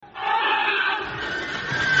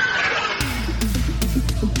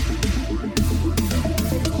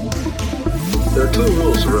There are 2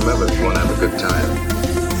 rules to remember if you want to have a good time.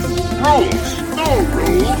 Rules! No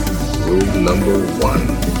rules! Rule number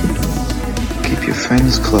 1. Keep your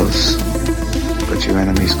friends close, but your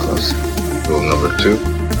enemies closer. Rule number 2.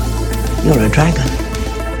 You're a dragon.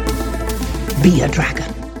 Be a dragon.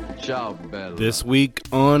 This week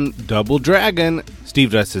on Double Dragon,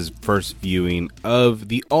 Steve does his first viewing of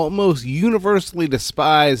the almost universally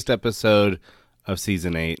despised episode of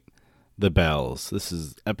Season 8, The Bells. This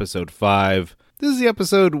is episode 5. This is the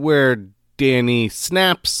episode where Dany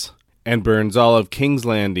snaps and burns all of King's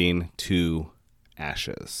Landing to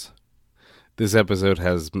ashes. This episode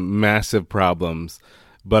has massive problems,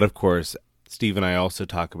 but of course, Steve and I also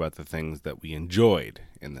talk about the things that we enjoyed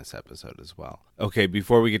in this episode as well. Okay,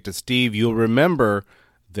 before we get to Steve, you'll remember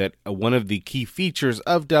that one of the key features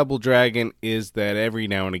of Double Dragon is that every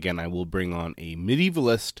now and again I will bring on a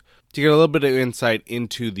medievalist to get a little bit of insight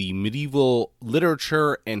into the medieval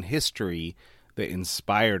literature and history that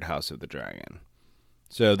inspired House of the Dragon.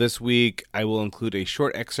 So this week I will include a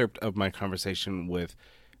short excerpt of my conversation with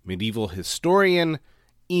medieval historian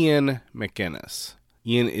Ian McInnes.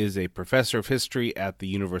 Ian is a professor of history at the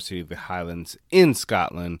University of the Highlands in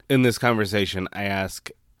Scotland. In this conversation, I ask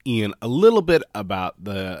Ian a little bit about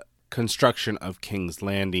the construction of King's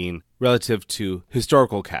Landing relative to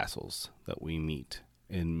historical castles that we meet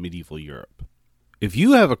in medieval Europe. If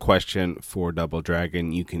you have a question for Double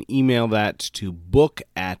Dragon, you can email that to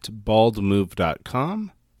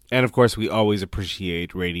book@baldmove.com. And of course, we always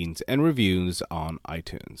appreciate ratings and reviews on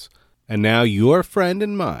iTunes. And now your friend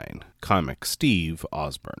and mine, comic Steve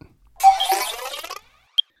Osborne.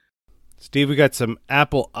 Steve, we got some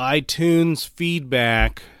Apple iTunes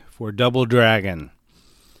feedback for Double Dragon.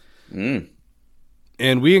 And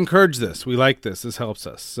we encourage this. We like this. This helps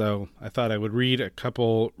us. So I thought I would read a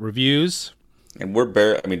couple reviews. And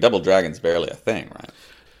Double Dragon's barely a thing, right?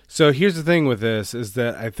 So here's the thing with this is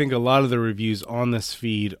that I think a lot of the reviews on this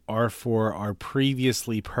feed are for our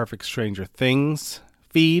previously Perfect Stranger Things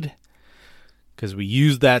feed, because we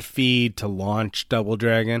used that feed to launch Double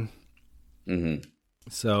Dragon. Mm-hmm.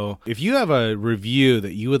 So if you have a review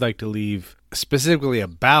that you would like to leave specifically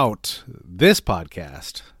about this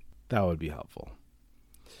podcast, that would be helpful.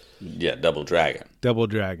 Yeah, Double Dragon. Double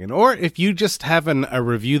Dragon. Or if you just have a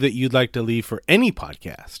review that you'd like to leave for any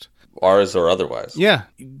podcast. Ours or otherwise. Yeah.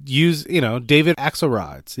 Use, David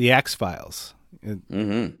Axelrod's The Axe Files.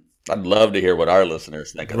 Mm-hmm. I'd love to hear what our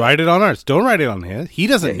listeners think of Write it on ours. Don't write it on his. He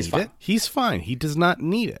doesn't he's need fine. it. He's fine. He does not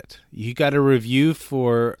need it. You got a review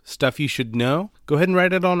for stuff you should know? Go ahead and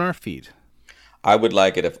write it on our feed. I would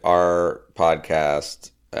like it if our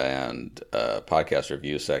podcast and podcast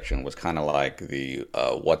review section was kind of like the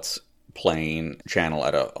What's Playing channel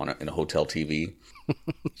in a hotel TV.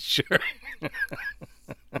 Sure.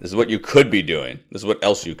 This is what you could be doing. This is what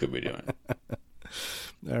else you could be doing.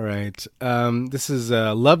 All right. This is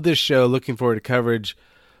love this show. Looking forward to coverage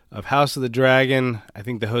of House of the Dragon. I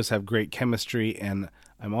think the hosts have great chemistry, and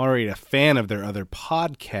I'm already a fan of their other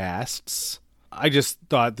podcasts. I just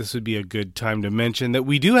thought this would be a good time to mention that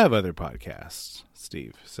we do have other podcasts,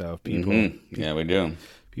 Steve. So if people, Yeah, we do.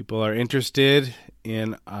 People are interested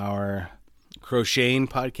in our crocheting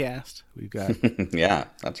podcast. We've got Yeah,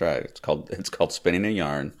 that's right. It's called Spinning a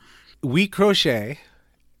Yarn. We crochet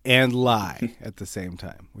and lie at the same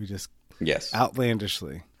time. We just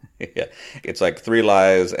outlandishly. Yeah, it's like 3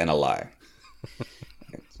 lies and a lie.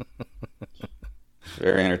 It's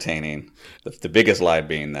very entertaining. The biggest lie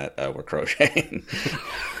being that we're crocheting.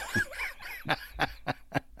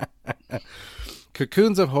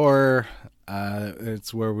 Cocoons of Horror.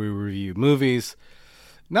 It's where we review movies.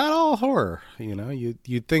 Not all horror,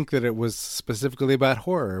 You'd think that it was specifically about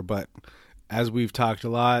horror, but as we've talked a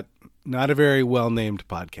lot, not a very well-named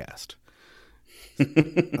podcast.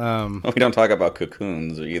 We don't talk about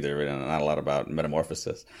cocoons either. We don't, not a lot about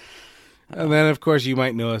metamorphosis. And then, of course, you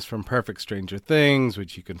might know us from Perfect Stranger Things,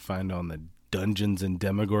 which you can find on the Dungeons and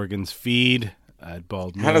Demogorgons feed at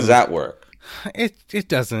Bald Move. How does that work? It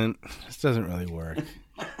doesn't. It doesn't really work.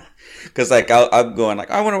 Because I'm going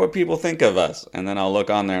I wonder what people think of us, and then I'll look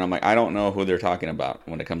on there and I'm like, I don't know who they're talking about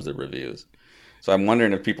when it comes to reviews. So I'm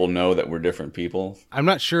wondering if people know that we're different people. I'm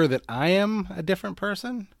not sure that I am a different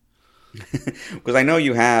person. Because I know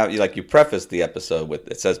you preface the episode with,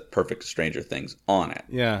 it says Perfect Stranger Things on it.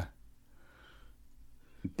 Yeah.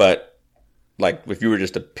 But if you were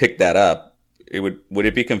just to pick that up, would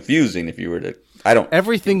it be confusing if you were to,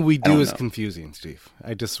 everything we do is confusing, Steve.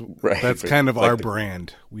 That's kind of our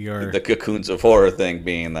brand. We are the Cocoons of Horror thing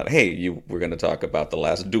being that, hey, we're going to talk about The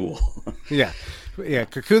Last Duel. Yeah.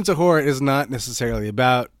 Cocoons of Horror is not necessarily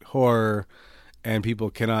about horror, and people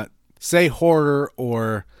cannot say horror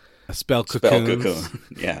or A spell Spell cocoon. cocoon.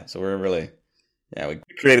 Yeah, so we're really, we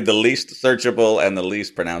created the least searchable and the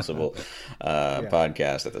least pronounceable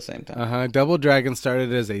podcast at the same time. Double Dragon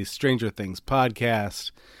started as a Stranger Things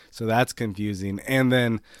podcast, so that's confusing. And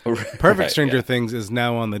then Perfect Stranger Things is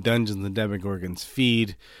now on the Dungeons and Demogorgons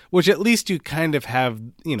feed, which at least you kind of have,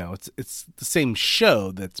 it's the same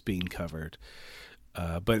show that's being covered.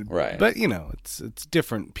 But it's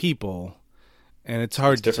different people, and it's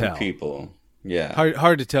hard to tell. Different people. Yeah.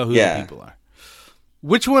 Hard to tell who the people are.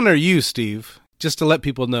 Which one are you, Steve? Just to let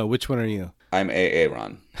people know, which one are you? I'm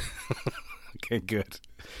Aaron. Okay, good.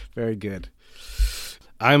 Very good.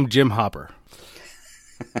 I'm Jim Hopper.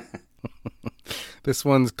 This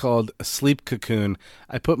one's called Sleep Cocoon.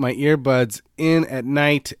 I put my earbuds in at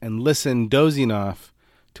night and listen dozing off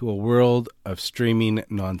to a world of streaming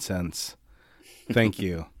nonsense. Thank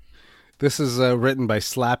you. This is written by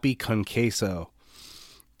Slappy Conqueso.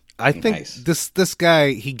 I think this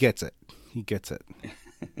guy, he gets it. He gets it.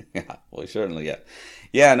 Yeah, well, certainly, yeah.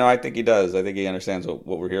 Yeah, no, I think he does. I think he understands what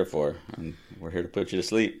we're here for. And we're here to put you to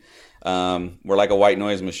sleep. We're like a white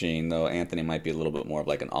noise machine, though Anthony might be a little bit more of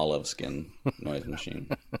like an olive skin noise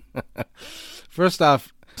machine. First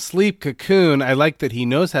off, Sleep Cocoon, I like that he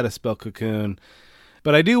knows how to spell cocoon.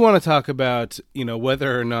 But I do want to talk about,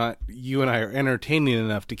 whether or not you and I are entertaining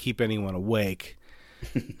enough to keep anyone awake.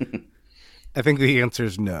 I think the answer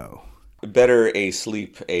is no. Better a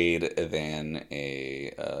sleep aid than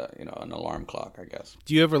an alarm clock, I guess.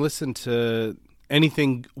 Do you ever listen to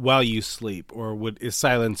anything while you sleep, or is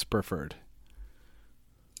silence preferred?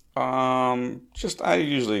 I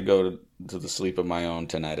usually go to the sleep of my own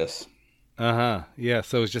tinnitus. Yeah,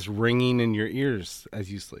 so it's just ringing in your ears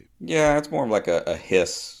as you sleep. Yeah, it's more of like a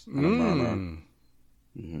hiss and a murmur.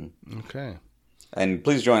 Mm-hmm. Okay. And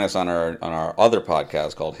please join us on our other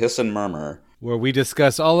podcast called Hiss and Murmur, where we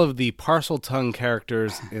discuss all of the Parseltongue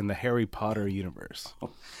characters in the Harry Potter universe.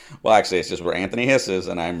 Well, actually, it's just where Anthony hisses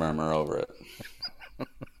and I murmur over it.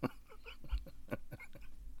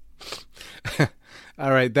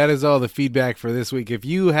 All right, that is all the feedback for this week. If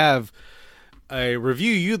you have a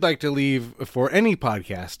review you'd like to leave for any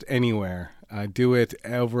podcast anywhere, do it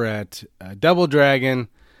over at Double Dragon.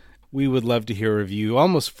 We would love to hear a review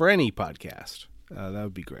almost for any podcast. That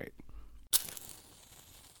would be great.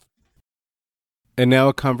 And now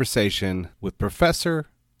a conversation with Professor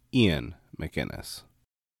Ian McInnes.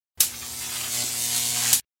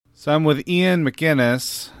 So I'm with Ian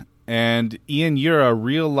McInnes, and Ian, you're a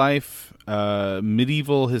real-life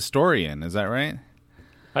medieval historian, is that right?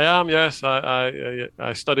 I am, yes.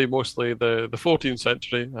 I study mostly the 14th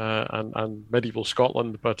century and medieval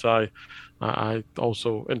Scotland, but I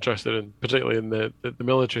also interested particularly in the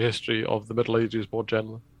military history of the Middle Ages more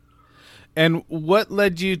generally. And what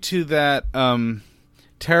led you to that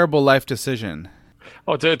terrible life decision?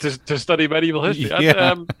 Oh, to study medieval history.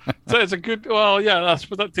 Yeah. So it's a good. Well, yeah.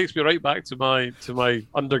 That takes me right back to my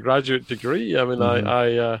undergraduate degree. I mean,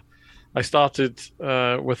 I started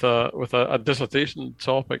with a dissertation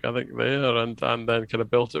topic, I think, there, and then kind of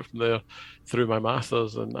built it from there through my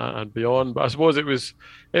masters and beyond. But I suppose it was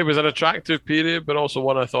an attractive period, but also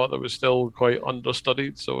one I thought that was still quite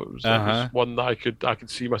understudied. So it was one that I could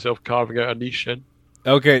see myself carving out a niche in.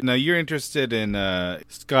 Okay, now you're interested in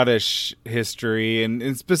Scottish history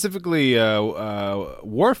and specifically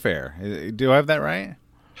warfare. Do I have that right?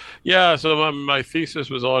 Yeah, so my thesis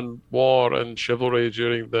was on war and chivalry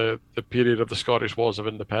during the period of the Scottish Wars of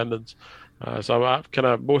Independence. So I'm kind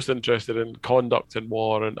of most interested in conduct in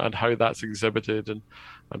war and how that's exhibited and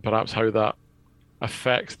perhaps how that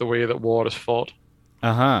affects the way that war is fought.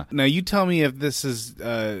 Now you tell me if this is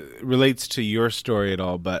relates to your story at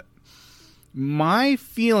all, but my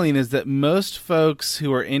feeling is that most folks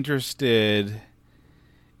who are interested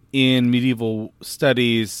in medieval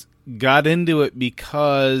studies got into it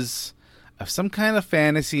because of some kind of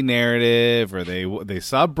fantasy narrative, or they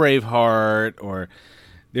saw Braveheart, or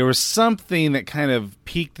there was something that kind of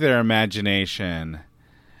piqued their imagination.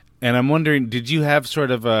 And I'm wondering, did you have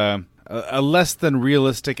sort of a less than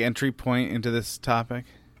realistic entry point into this topic?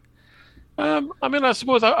 I mean, I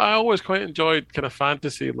suppose I always quite enjoyed kind of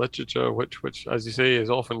fantasy literature, which, as you say, is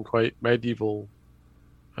often quite medieval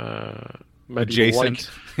adjacent.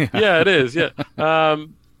 Yeah, it is. Yeah.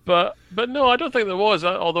 But no, I don't think there was.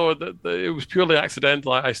 Although it was purely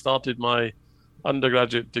accidental. I started my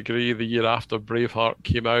undergraduate degree the year after Braveheart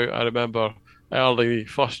came out. I remember early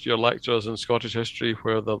first-year lectures in Scottish history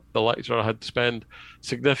where the lecturer had to spend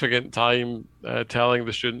significant time telling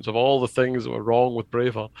the students of all the things that were wrong with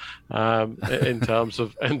Braveheart in terms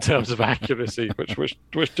of accuracy,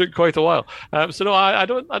 which took quite a while. So no, I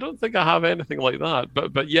don't think I have anything like that.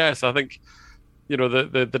 But yes, I think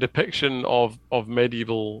the depiction of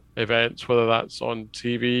medieval events, whether that's on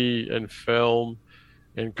TV, in film,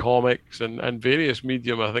 in comics, and various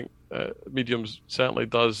mediums certainly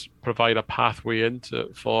does provide a pathway into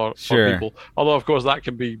it for people. Although, of course, that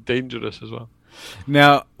can be dangerous as well.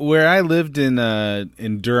 Now, where I lived in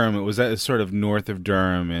Durham, it was sort of north of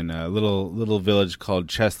Durham in a little village called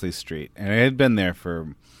Chesley Street, and I had been there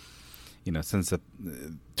for, since the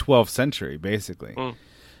 12th century, basically.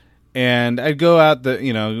 And I'd go out the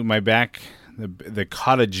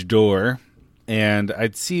cottage door, and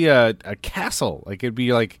I'd see a castle. Like, it'd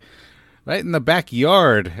be like right in the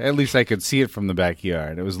backyard. At least I could see it from the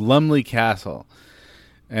backyard. It was Lumley Castle.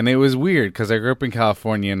 And it was weird because I grew up in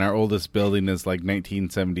California, and our oldest building is like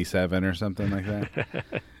 1977 or something like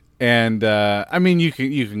that. And you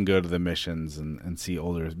can go to the missions and see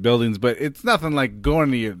older buildings, but it's nothing like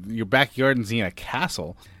going to your backyard and seeing a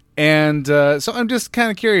castle. And so I'm just kind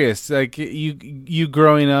of curious, like you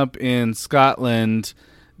growing up in Scotland,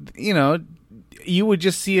 you would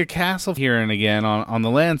just see a castle here and again on the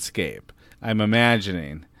landscape, I'm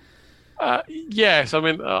imagining. Yes,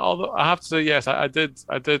 although I have to say, yes, I did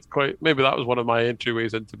quite. Maybe that was one of my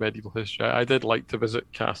entryways into medieval history. I did like to visit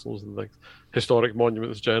castles and things, historic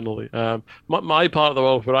monuments generally. My part of the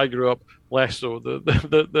world where I grew up, less so.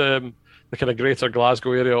 The kind of greater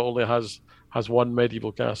Glasgow area only has one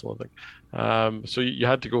medieval castle, I think. So you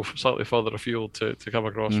had to go slightly further afield to come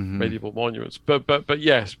across medieval monuments. But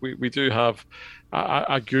yes, we do have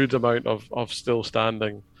a good amount of still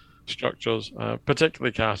standing structures,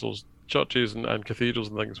 particularly castles. Churches and cathedrals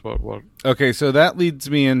and things were. Okay, so that leads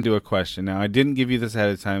me into a question. Now, I didn't give you this ahead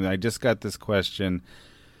of time. I just got this question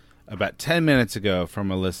about 10 minutes ago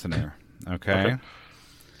from a listener. Okay?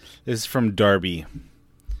 This is from Darby.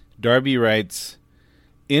 Darby writes,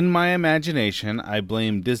 "In my imagination, I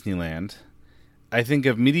blame Disneyland. I think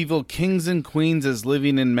of medieval kings and queens as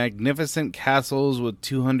living in magnificent castles with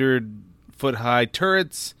 200-foot-high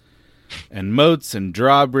turrets and moats and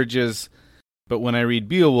drawbridges. But when I read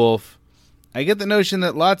Beowulf, I get the notion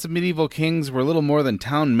that lots of medieval kings were little more than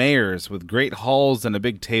town mayors with great halls and a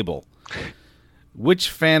big table. Which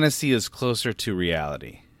fantasy is closer to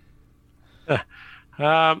reality?"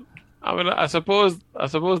 I suppose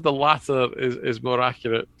the latter is more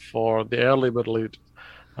accurate for the early Middle Ages.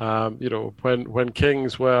 When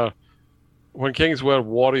kings were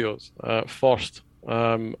warriors first,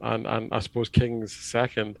 and I suppose kings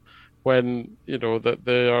second, when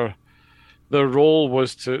that their role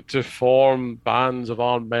was to form bands of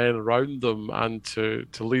armed men around them and to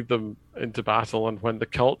lead them into battle. And when the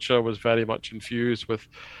culture was very much infused with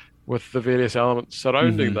the various elements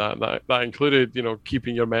surrounding that included,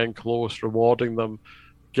 keeping your men close, rewarding them,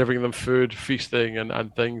 giving them food, feasting,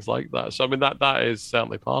 and things like that. So, that is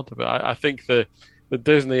certainly part of it. I think the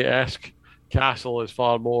Disney-esque castle is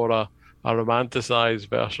far more a romanticized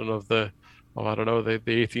version of the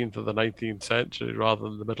 18th or the 19th century rather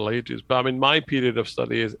than the Middle Ages. But my period of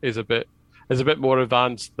study is a bit more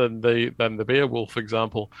advanced than the Beowulf, for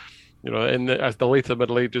example. As the later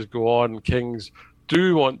Middle Ages go on, kings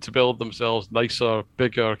do want to build themselves nicer,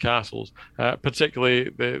 bigger castles. Particularly,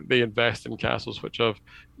 they invest in castles which have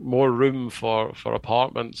more room for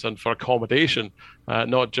apartments and for accommodation,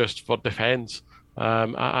 not just for defence.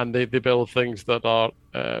 And they build things that are,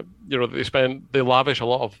 they lavish a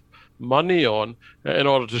lot of money on in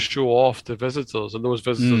order to show off to visitors, and those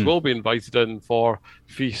visitors will be invited in for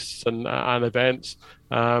feasts and events,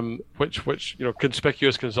 which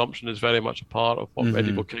conspicuous consumption is very much a part of what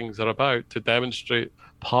medieval kings are about, to demonstrate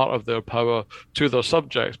part of their power to their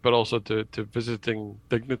subjects, but also to visiting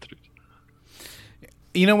dignitaries.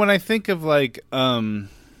 When I think of let's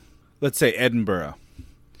say Edinburgh,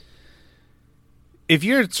 if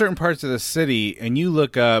you're in certain parts of the city and you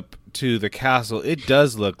look up to the castle, it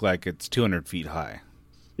does look like it's 200 feet high.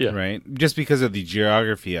 Yeah. Right? Just because of the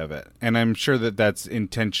geography of it. And I'm sure that that's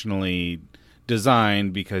intentionally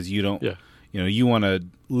designed because you don't, you want to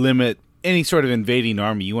limit any sort of invading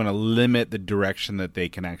army. You want to limit the direction that they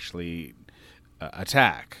can actually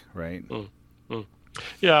attack, right?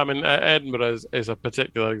 Yeah, Edinburgh is a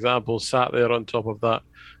particular example, sat there on top of that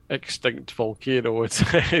extinct volcano.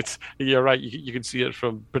 It's you're right, you can see it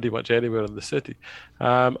from pretty much anywhere in the city.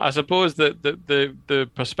 I suppose that the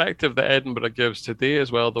perspective that Edinburgh gives today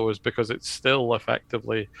as well, though, is because it's still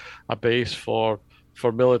effectively a base for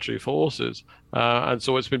military forces, and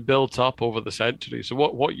so it's been built up over the centuries. So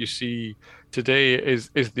what you see today is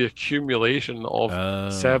the accumulation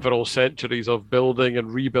of several centuries of building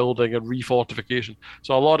and rebuilding and refortification.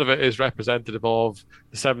 So a lot of it is representative of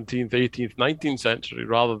the 17th, 18th, 19th century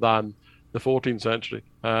rather than the 14th century.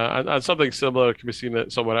 And something similar can be seen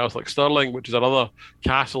at somewhere else, like Stirling, which is another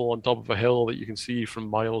castle on top of a hill that you can see from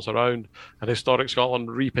miles around. And Historic Scotland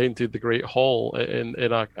repainted the Great Hall in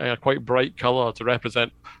a quite bright colour to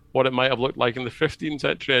represent what it might have looked like in the 15th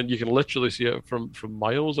century, and you can literally see it from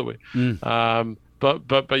miles away.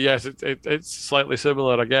 But yes, it's slightly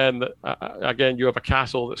similar. Again, you have a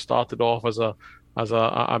castle that started off as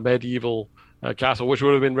a medieval castle, which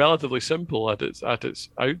would have been relatively simple at its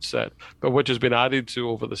outset, but which has been added to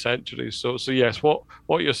over the centuries. So yes, what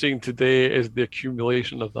you're seeing today is the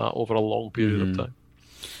accumulation of that over a long period of time.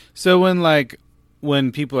 So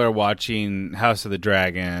when people are watching House of the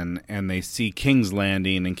Dragon and they see King's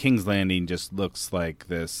Landing, and King's Landing just looks like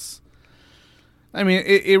this, I mean,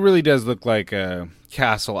 it really does look like a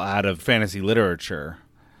castle out of fantasy literature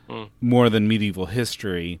more than medieval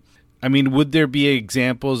history. I mean, would there be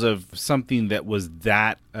examples of something that was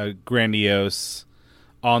that grandiose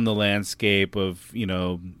on the landscape of,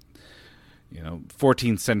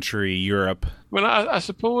 14th century Europe? I mean, I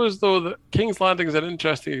suppose, though, that King's Landing is an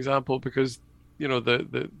interesting example because,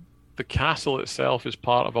 the castle itself is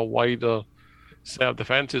part of a wider set of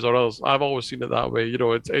defences, or else I've always seen it that way.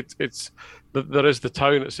 There is the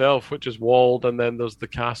town itself, which is walled, and then there's the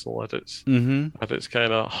castle at its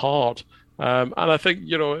kind of heart. And I think,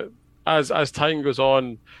 as time goes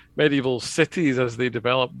on, medieval cities, as they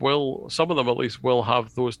develop, some of them at least will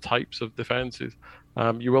have those types of defences.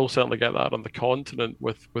 You will certainly get that on the continent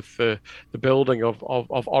with the building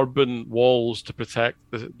of urban walls to protect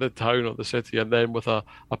the town or the city, and then with a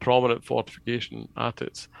prominent fortification at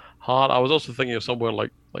its heart. I was also thinking of somewhere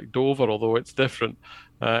like Dover, although it's different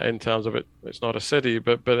in terms of it's not a city,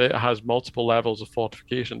 but it has multiple levels of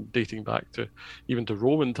fortification dating back to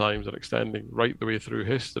Roman times and extending right the way through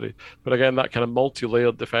history. But again, that kind of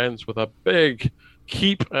multi-layered defense with a big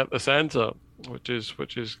keep at the center, which is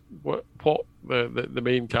what the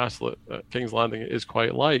main castle at King's Landing is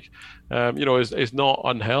quite like, is not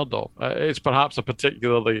unheard of. It's perhaps a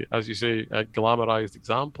particularly, as you say, glamorized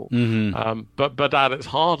example, but at its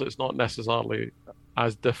heart, it's not necessarily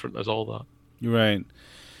as different as all that. You're right.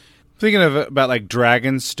 Thinking about like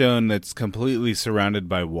Dragonstone, that's completely surrounded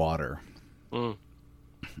by water,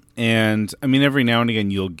 and I mean, every now and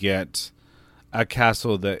again you'll get a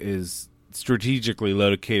castle that is strategically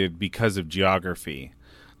located because of geography,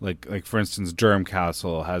 like for instance, Durham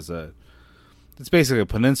Castle it's basically a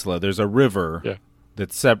peninsula. There's a river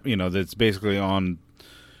that's that's basically on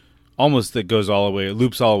almost that goes all the way,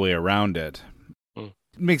 loops all the way around it. It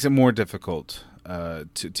makes it more difficult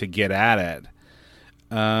to get at it.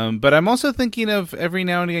 But I'm also thinking of every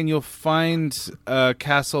now and again you'll find a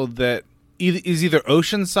castle that is either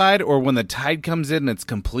oceanside or when the tide comes in, it's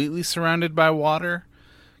completely surrounded by water.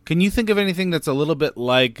 Can you think of anything that's a little bit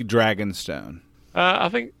like Dragonstone? I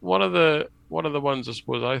think one of the ones I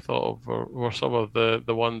suppose I thought of were some of the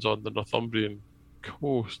ones on the Northumbrian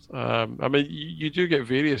coast. I mean, you do get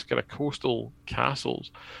various kind of coastal castles.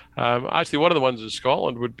 Actually, one of the ones in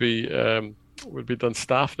Scotland would be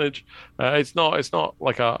Dunstafnage. It's not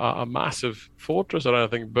like a massive fortress or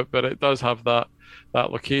anything, but it does have that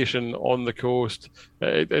location on the coast.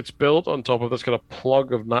 It's built on top of this kind of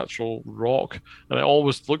plug of natural rock, and it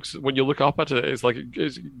always looks, when you look up at it, it's like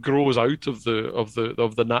it grows out of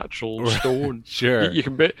the natural stone. Sure,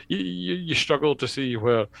 you struggle to see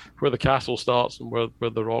where the castle starts and where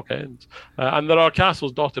the rock ends. And there are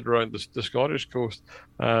castles dotted around the Scottish coast,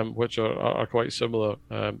 which are quite similar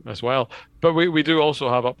as well. But we do also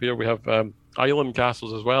have up here, we have island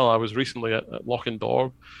castles as well. I was recently at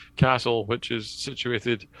Lochinvar Castle, which is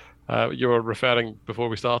situated, you were referring before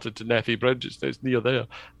we started to Nethy Bridge. It's near there,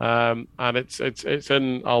 and it's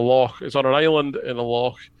in a loch. It's on an island in a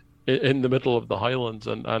loch in the middle of the Highlands,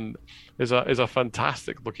 and is a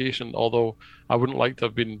fantastic location. Although I wouldn't like to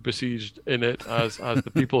have been besieged in it as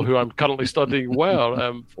the people who I'm currently studying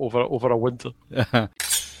were over a winter.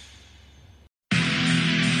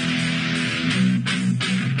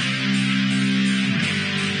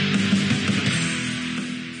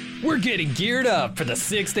 We're getting geared up for the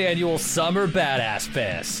 6th annual Summer Badass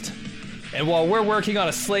Fest. And while we're working on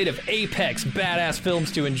a slate of apex badass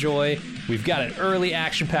films to enjoy, we've got an early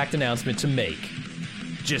action-packed announcement to make.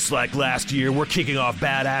 Just like last year, we're kicking off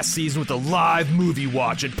Badass Season with a live movie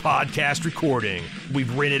watch and podcast recording.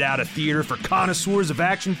 We've rented out a theater for connoisseurs of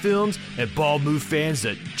action films and Bald Move fans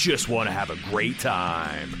that just want to have a great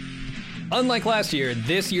time. Unlike last year,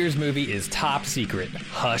 this year's movie is top secret.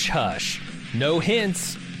 Hush hush. No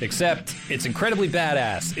hints. Except, it's incredibly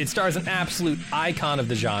badass. It stars an absolute icon of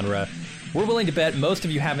the genre. We're willing to bet most of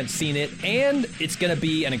you haven't seen it, and it's going to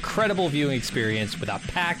be an incredible viewing experience with a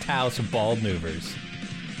packed house of bald movers.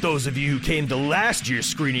 Those of you who came to last year's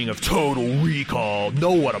screening of Total Recall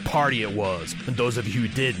know what a party it was. And those of you who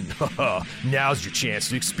didn't, now's your chance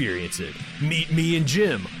to experience it. Meet me and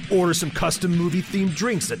Jim, order some custom movie-themed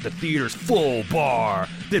drinks at the theater's full bar,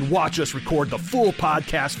 then watch us record the full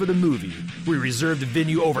podcast for the movie. We reserved the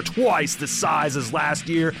venue over twice the size as last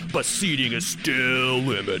year, but seating is still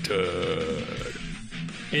limited.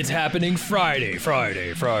 It's happening Friday,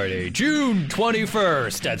 June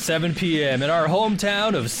 21st at 7 p.m. in our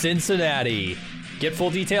hometown of Cincinnati. Get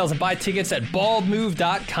full details and buy tickets at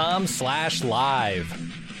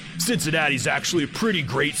baldmove.com/live. Cincinnati's actually a pretty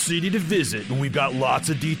great city to visit, and we've got lots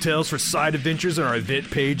of details for side adventures on our event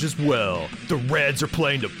page as well. The Reds are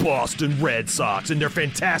playing the Boston Red Sox in their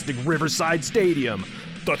fantastic Riverside Stadium.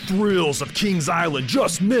 The thrills of Kings Island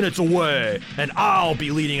just minutes away, and I'll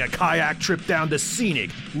be leading a kayak trip down the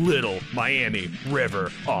scenic Little Miami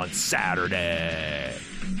River on Saturday.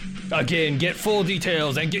 Again, get full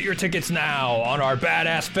details and get your tickets now on our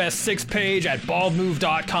Badass Fest 6 page at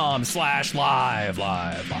baldmove.com/live.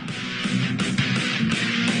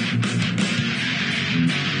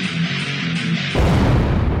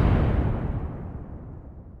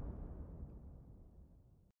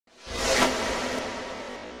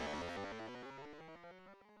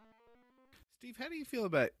 Steve, how do you feel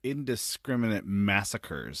about indiscriminate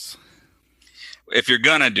massacres? If you're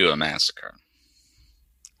gonna do a massacre,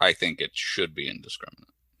 I think it should be indiscriminate.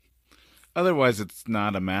 Otherwise, it's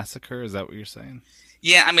not a massacre. Is that what you're saying?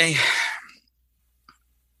 Yeah, I mean,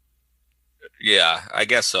 yeah, I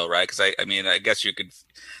guess so, right? Because I guess you could,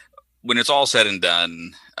 when it's all said and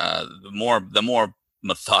done, the more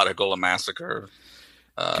methodical a massacre,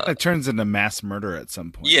 it turns into mass murder at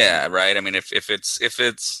some point. Yeah, right. I mean, if it's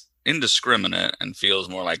indiscriminate and feels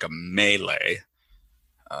more like a melee,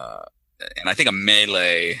 and I think a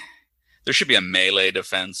melee, there should be a melee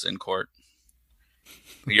defense in court.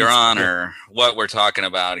 Your Honor, what we're talking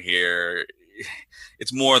about here,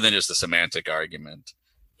 it's more than just a semantic argument.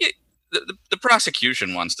 The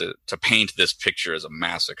prosecution wants to paint this picture as a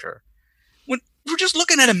massacre when we're just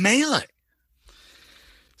looking at a melee.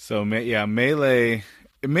 So, melee.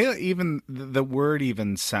 Even the word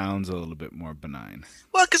even sounds a little bit more benign.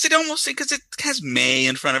 Well, because it has "may"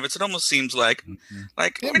 in front of it, so it almost seems like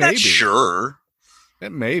we're not be. sure.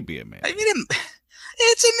 It may be a melee. I mean,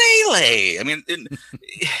 it's a melee. I mean,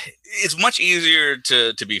 it's much easier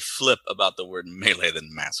to be flip about the word melee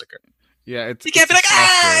than massacre. Yeah, you can't be like,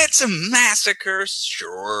 it's a massacre.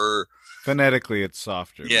 Sure. Phonetically, it's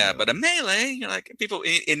softer. Yeah, but a melee, you're like people.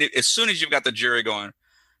 And as soon as you've got the jury going,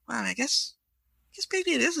 well, I guess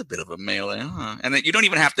maybe it is a bit of a melee, huh? And then you don't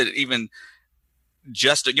even have to you don't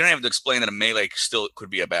have to explain that a melee still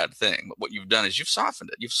could be a bad thing. But what you've done is you've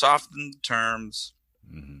softened it. You've softened terms,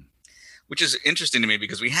 which is interesting to me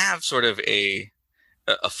because we have sort of a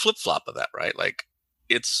flip flop of that, right? Like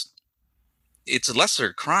it's a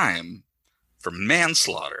lesser crime for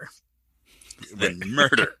manslaughter than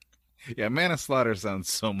murder. Yeah, manslaughter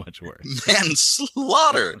sounds so much worse.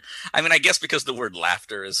 Manslaughter. I mean, I guess because the word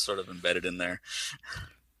laughter is sort of embedded in there.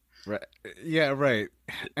 Right. Yeah, right.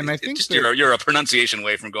 And I think you're a pronunciation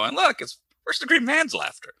away from going, look, it's first degree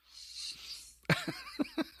manslaughter.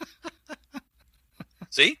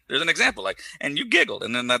 See, there's an example. And you giggled,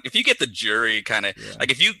 and then if you get the jury kind of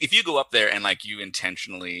like if you go up there and you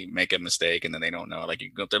intentionally make a mistake, and then they don't know,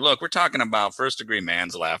 you go up there, look, we're talking about first degree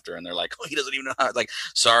manslaughter, and they're like, oh, he doesn't even know how.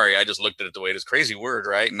 Sorry, I just looked at it the way it is. Crazy word,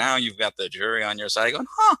 right? Now you've got the jury on your side going,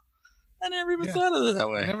 huh? I never even thought of it that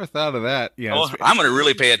way. I never thought of that. Yeah, well, I'm going to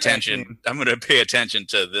really pay attention. I'm going to pay attention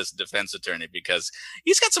to this defense attorney because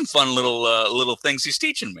he's got some fun little things he's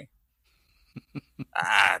teaching me.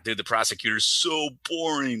 Dude, the prosecutor's so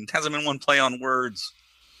boring. Hasn't been one play on words.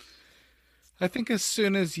 I think as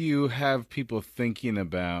soon as you have people thinking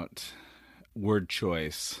about word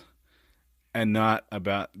choice and not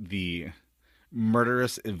about the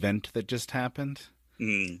murderous event that just happened,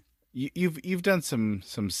 you've done some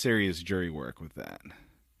serious jury work with that.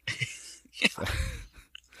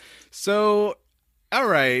 So, all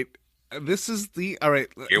right. This is all right.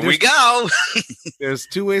 Here we go. There's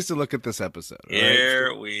two ways to look at this episode.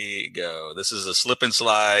 Here we go. This is a slip and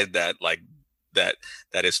slide that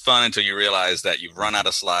is fun until you realize that you've run out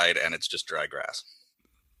of slide and it's just dry grass.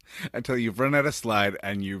 Until you've run out of slide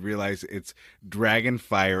and you realize it's dragon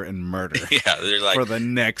fire and murder. Yeah, they're like for the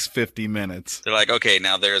next 50 minutes. They're like, okay,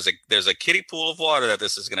 now there's a kiddie pool of water that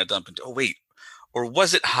this is going to dump into. Oh wait, or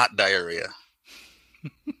was it hot diarrhea?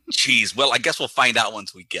 Jeez. Well, I guess we'll find out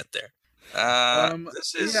once we get there. I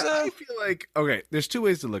feel like, okay, there's two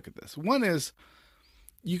ways to look at this. One is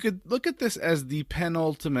You could look at this as the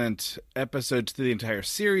penultimate episode to the entire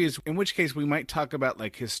series, in which case we might talk about,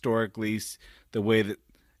 like, historically the way that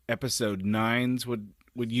episode 9s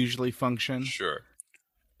would usually function. Sure.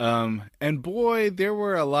 And boy, there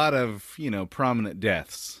were a lot of, prominent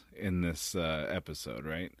deaths in this episode,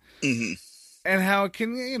 right? Mm-hmm. And how it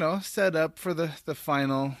can, set up for the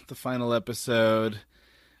final episode.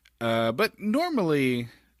 But normally,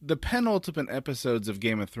 the penultimate episodes of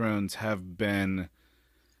Game of Thrones have been,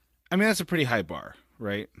 that's a pretty high bar,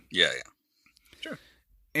 right? Yeah. Sure.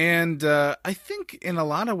 And I think in a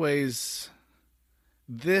lot of ways,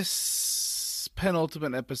 this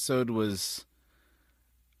penultimate episode was...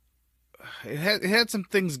 It had some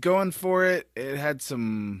things going for it. It had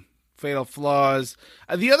some fatal flaws.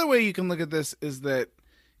 The other way you can look at this is that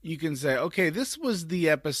you can say, okay, this was the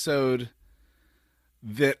episode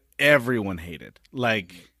that everyone hated.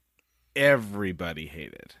 Like, everybody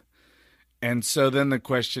hated. And so then the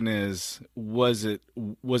question is, was it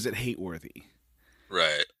hate-worthy?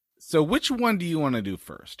 Right. So which one do you want to do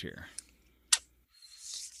first here?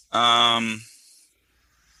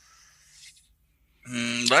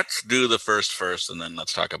 Let's do the first, and then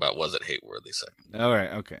let's talk about was it hate-worthy second. All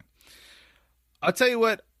right, okay. I'll tell you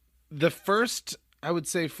what, the first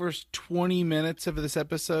 20 minutes of this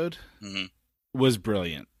episode was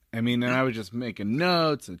brilliant. And I was just making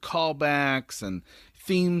notes and callbacks and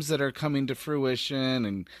themes that are coming to fruition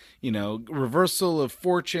and, reversal of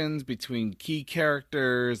fortunes between key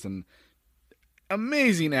characters and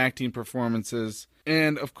amazing acting performances.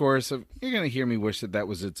 And, of course, you're going to hear me wish that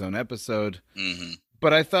was its own episode. Mm-hmm.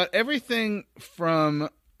 But I thought everything from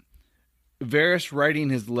Varys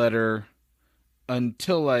writing his letter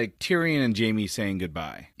until, like, Tyrion and Jaime saying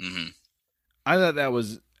goodbye. Mm-hmm. I thought that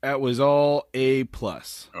was all A+.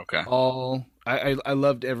 Okay. I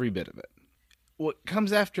loved every bit of it. What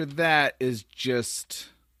comes after that is just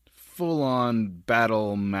full-on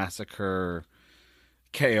battle, massacre,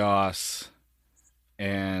 chaos,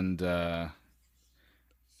 and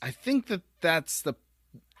I think that the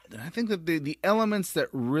elements that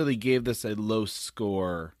really gave this a low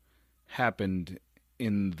score happened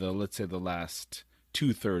in the last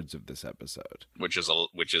 2/3 of this episode, which is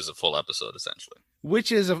a full episode essentially.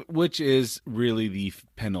 Which is really the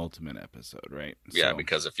penultimate episode, right? Yeah,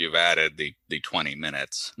 because if you've added the 20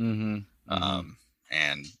 minutes, and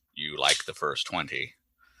you like the first 20,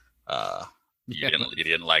 you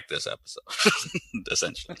didn't like this episode,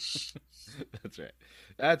 essentially.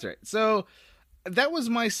 That's right. So that was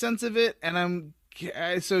my sense of it, and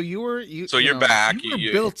you're back.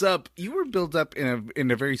 You were built up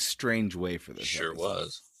in a very strange way for this. Sure episode.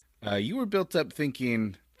 Was. You were built up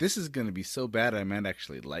thinking this is going to be so bad I might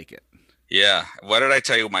actually like it. Yeah. What did I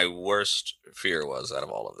tell you my worst fear was out of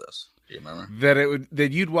all of this? Do you remember?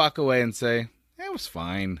 That you'd walk away and say, it was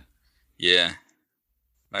fine. Yeah.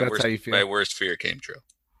 That's how you feel. My worst fear came true.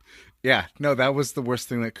 Yeah. No, that was the worst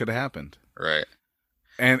thing that could have happened. Right.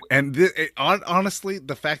 Honestly,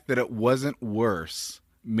 the fact that it wasn't worse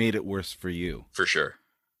made it worse for you. For sure.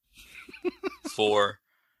 For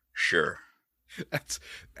sure. It's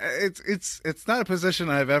not a position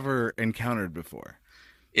I've ever encountered before.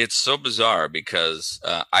 It's so bizarre because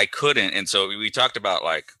I couldn't, and so we talked about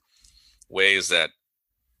like ways that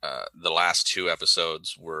the last 2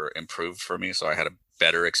 episodes were improved for me, so I had a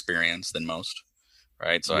better experience than most.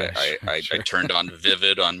 Right, so yeah, I turned on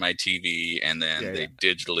Vivid on my TV, and then they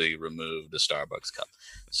digitally removed the Starbucks cup.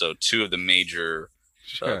 So 2 of the major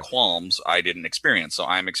qualms I didn't experience. So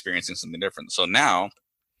I'm experiencing something different. So now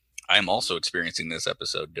I'm also experiencing this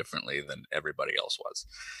episode differently than everybody else was.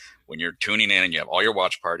 When you're tuning in and you have all your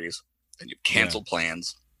watch parties and you've canceled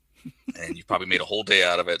plans and you've probably made a whole day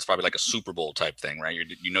out of it. It's probably like a Super Bowl type thing, right?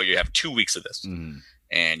 You have 2 weeks of this. Mm-hmm.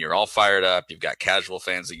 And you're all fired up. You've got casual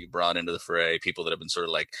fans that you brought into the fray, people that have been sort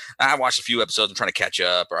of like, I watched a few episodes, I'm trying to catch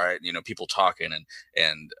up, right? People talking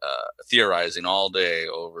and theorizing all day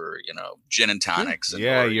over, gin and tonics. And,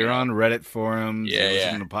 you're on Reddit forums,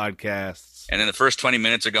 listening to podcasts. And then the first 20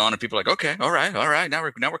 minutes are gone and people are like, okay, all right. Now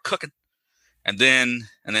we're cooking. And then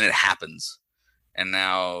it happens. And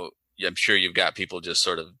now I'm sure you've got people just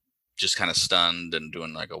sort of just kind of stunned and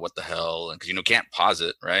doing like, what the hell? And because can't pause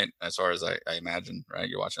it, right? As far as I imagine, right?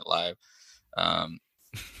 You're watching it live,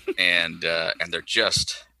 and they're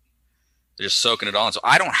just soaking it all in. So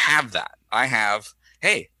I don't have that. I have,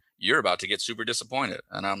 hey, you're about to get super disappointed,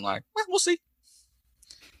 and I'm like, well, we'll see.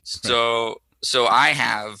 So I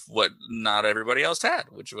have what not everybody else had,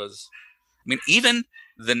 which was, even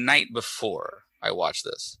the night before I watched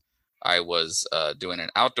this, I was doing an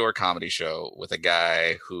outdoor comedy show with a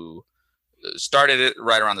guy who started it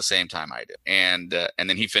right around the same time I did, and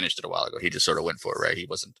then he finished it a while ago. He just sort of went for it, right? He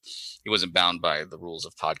wasn't bound by the rules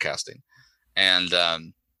of podcasting, and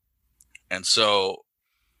so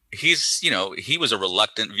he's, he was a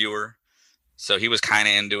reluctant viewer, so he was kind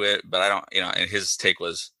of into it, but I don't, and his take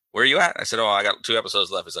was, "Where are you at?" I said, "Oh, I got 2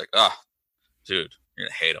 episodes left." He's like, "Oh, dude, you're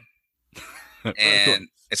gonna hate him," and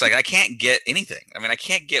it's like I can't get anything. I mean, I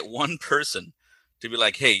can't get one person to be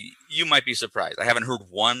like, "Hey, you might be surprised." I haven't heard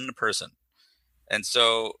one person. And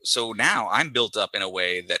so now I'm built up in a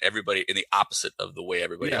way that everybody, in the opposite of the way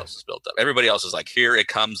everybody else is built up. Everybody else is like, "Here it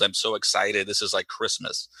comes. I'm so excited. This is like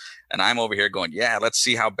Christmas." And I'm over here going, "Yeah, let's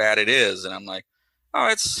see how bad it is." And I'm like, "Oh,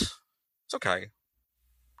 it's okay."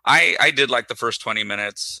 I did like the first 20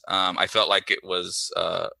 minutes. I felt like it was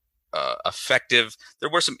effective. There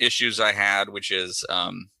were some issues I had, which is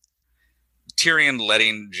Tyrion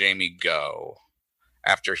letting Jaime go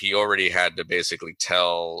after he already had to basically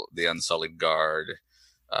tell the Unsullied Guard,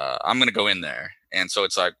 "I'm going to go in there." And so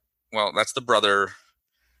it's like, well, that's the brother.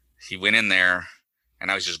 He went in there and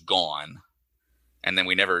I was just gone. And then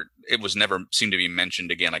it was never seemed to be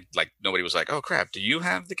mentioned again. Like nobody was like, "Oh crap, do you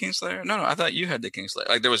have the Kingslayer?" No, I thought you had the Kingslayer.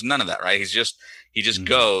 Like there was none of that, right? He just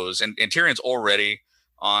goes, and Tyrion's already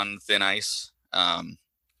on thin ice.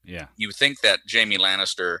 You think that Jaime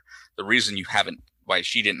Lannister, the reason why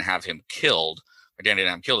she didn't have him killed, or Dany didn't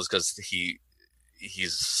have him killed, is because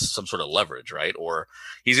he's some sort of leverage, right? Or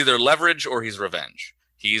he's either leverage or he's revenge.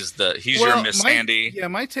 He's your Miss Sandy. Yeah,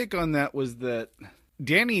 my take on that was that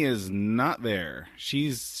Dany is not there.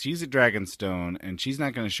 She's at Dragonstone, and she's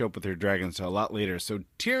not going to show up with her dragons until a lot later. So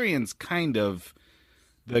Tyrion's kind of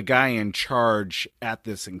the guy in charge at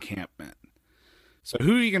this encampment. So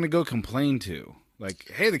who are you going to go complain to?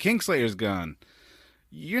 Like, "Hey, the Kingslayer's gone."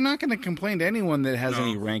 You're not going to complain to anyone that has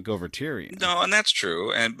any rank over Tyrion. No, and that's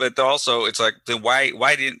true. But also, it's like, then why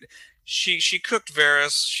didn't she cooked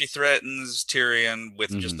Varys? She threatens Tyrion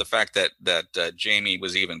with just the fact that Jaime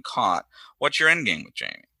was even caught. What's your end game with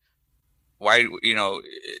Jaime? Why,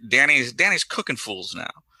 Dany's cooking fools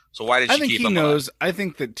now. So why did she keep him alive? I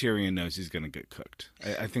think that Tyrion knows he's going to get cooked.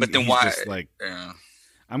 I think, but then he's why? Just like,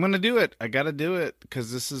 I'm going to do it. I got to do it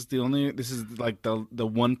because this is like the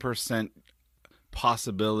 1%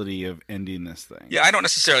 possibility of ending this thing. Yeah, I don't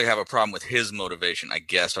necessarily have a problem with his motivation, I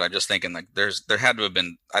guess, but I'm just thinking like there had to have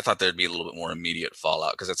been. I thought there'd be a little bit more immediate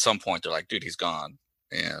fallout because at some point they're like, "Dude, he's gone,"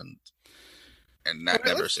 and that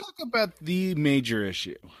never. Let's talk about the major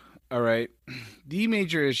issue. All right, the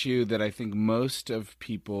major issue that I think most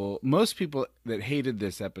people that hated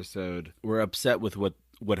this episode were upset with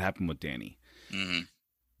what happened with Dany,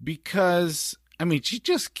 because I mean she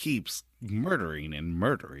just keeps murdering and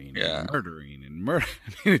murdering and murdering and murdering.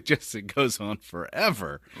 I mean, it goes on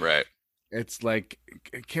forever. Right. It's like,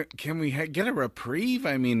 can we get a reprieve?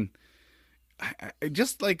 I mean,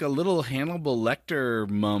 just like a little Hannibal Lecter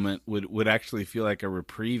moment would actually feel like a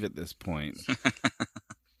reprieve at this point.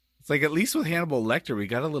 It's like, at least with Hannibal Lecter, we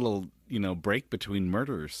got a little, break between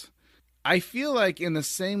murders. I feel like in the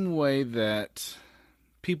same way that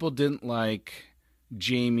people didn't like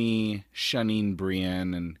Jaime shunning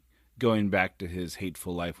Brienne and going back to his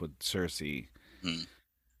hateful life with Cersei,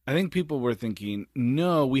 I think people were thinking,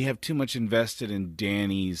 no, we have too much invested in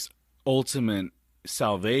Dany's ultimate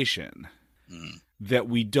salvation that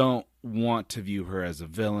we don't want to view her as a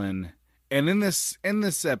villain. And in this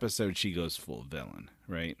episode, she goes full villain,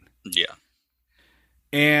 right? Yeah.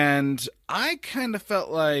 And I kind of felt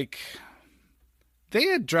like they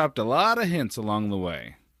had dropped a lot of hints along the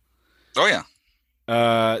way. Oh, yeah.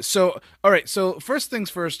 All right. So first things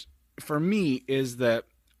first, for me, is that,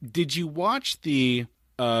 did you watch the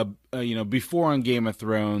before on Game of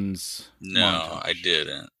Thrones? No, montage? I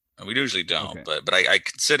didn't. We usually don't, okay. but I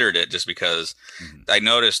considered it just because I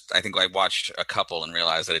noticed. I think I watched a couple and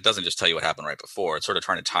realized that it doesn't just tell you what happened right before. It's sort of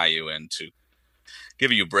trying to tie you into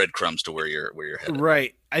giving you breadcrumbs to where you're headed.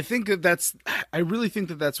 Right. I really think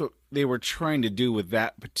that that's what they were trying to do with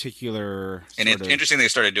that particular. And it's interesting they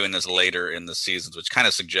started doing this later in the seasons, which kind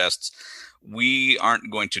of suggests we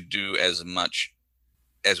aren't going to do as much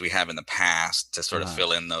as we have in the past to sort of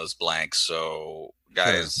fill in those blanks. So,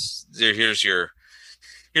 guys, here's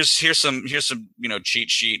some cheat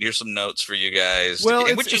sheet. Here's some notes for you guys. Well,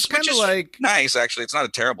 it's kind of like nice. Actually, it's not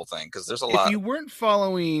a terrible thing because there's a lot. If you weren't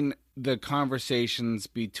following the conversations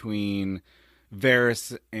between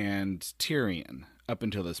Varys and Tyrion up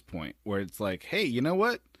until this point, where it's like, hey, you know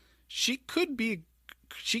what? She could be crazy.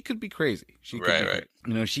 She could be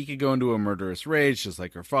right. She could go into a murderous rage, just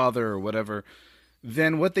like her father or whatever.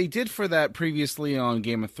 Then what they did for that previously on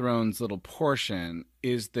Game of Thrones little portion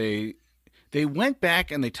is they went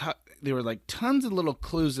back and there were like tons of little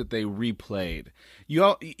clues that they replayed. You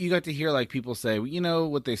got to hear like people say, you know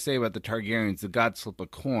what they say about the Targaryens, the gods flip a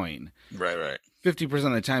coin. Right. 50%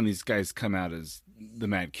 of the time these guys come out as the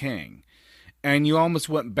Mad King. And you almost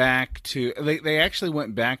went back to, they actually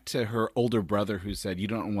went back to her older brother who said, you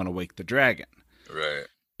don't want to wake the dragon. Right.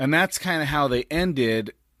 And that's kind of how they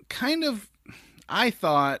ended, kind of, I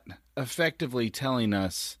thought, effectively telling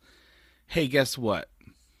us, hey, guess what?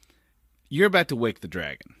 You're about to wake the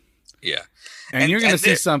dragon. Yeah. And you're going to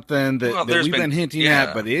see something that we've been hinting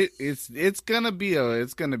at, but it's going to be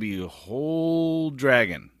a whole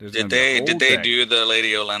dragon. Did they do the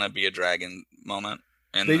Lady Olenna be a dragon moment?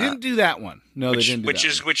 And they didn't do that one. No, they didn't do that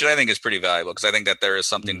one. Which I think is pretty valuable, because I think that there is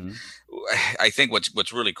something. I think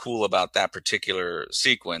what's really cool about that particular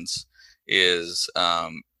sequence is,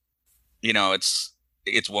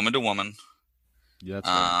 it's woman to woman. Yeah, that's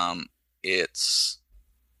right.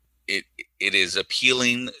 It is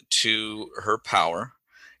appealing to her power.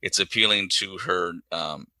 It's appealing to her,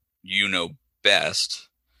 best.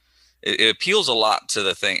 It appeals a lot to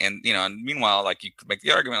the thing, and meanwhile, like, you could make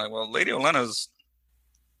the argument, like, well, Lady Olenna's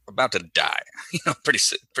about to die,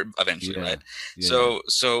 eventually, right? Yeah.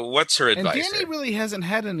 So what's her advice? And Dany really hasn't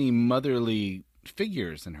had any motherly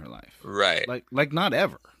figures in her life, right? Like not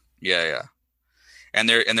ever. Yeah. And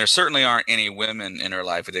there certainly aren't any women in her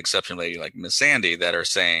life, with the exception of lady like Miss Sandy, that are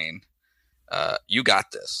saying, "You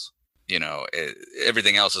got this."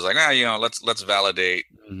 Everything else is like, let's validate.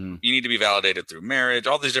 Mm-hmm. You need to be validated through marriage,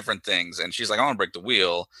 all these different things. And she's like, I want to break the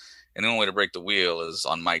wheel. And the only way to break the wheel is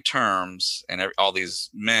on my terms. And all these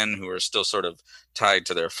men who are still sort of tied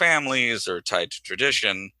to their families or tied to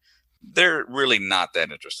tradition, they're really not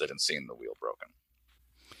that interested in seeing the wheel broken.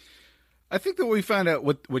 I think that we found out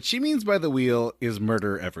what she means by the wheel is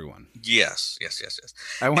murder everyone. Yes.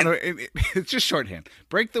 I want to. It's just shorthand.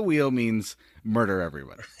 Break the wheel means murder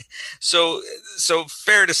everyone. So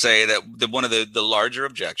fair to say that one of the larger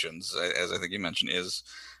objections, as I think you mentioned, is,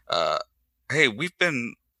 hey, we've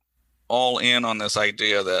been all in on this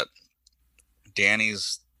idea that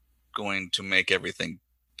Dany's going to make everything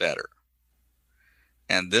better,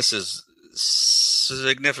 and this is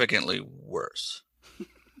significantly worse.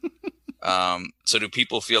 So do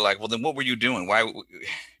people feel like, well, then what were you doing? Why,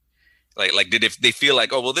 like did they feel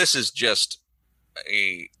like, oh, well, this is just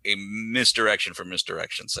a misdirection for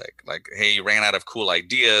misdirection's sake? Like, hey, you ran out of cool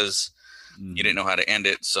ideas, you didn't know how to end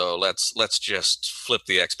it, so let's just flip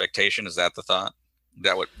the expectation. Is that the thought?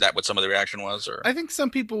 That what some of the reaction was? Or I think some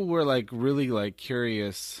people were like really like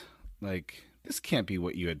curious, like, this can't be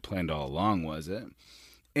what you had planned all along, was it?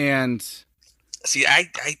 And see, I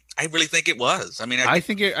really think it was. I mean, I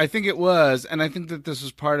think it was, and I think that this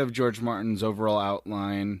was part of George Martin's overall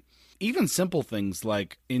outline. Even simple things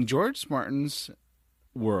like, in George Martin's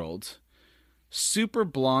world, super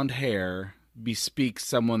blonde hair bespeaks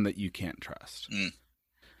someone that you can't trust.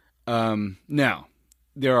 Now,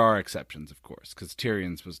 there are exceptions, of course, because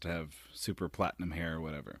Tyrion's supposed to have super platinum hair or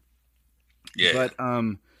whatever. Yeah. But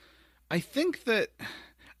I think that,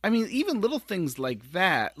 I mean, even little things like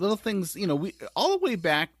that, little things, we all the way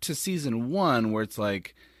back to season 1, where it's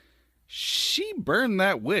like, she burned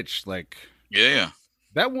that witch, like, yeah.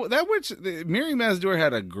 That witch, Miri Mazdur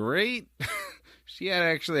had a great, she had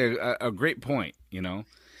actually a great point, and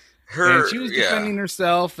she was defending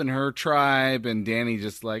herself and her tribe, and Dany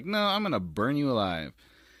just like, no, I'm going to burn you alive.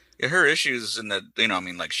 Yeah, her issues in that,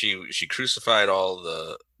 like she crucified all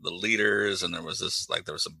the leaders, and there was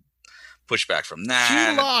some pushback from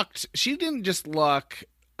that. She didn't just lock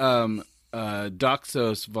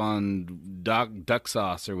Doxos von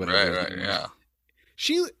Duxos or whatever. Right, yeah.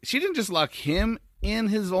 She didn't just lock him in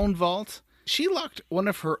his own vault. She locked one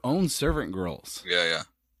of her own servant girls. Yeah.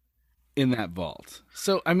 In that vault.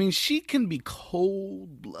 So, I mean, she can be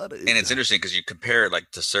cold-blooded. And it's interesting because you compare it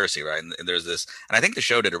like to Cersei, right? And there's this, and I think the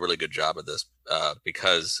show did a really good job of this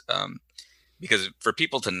because for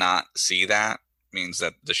people to not see that means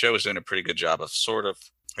that the show is doing a pretty good job of sort of,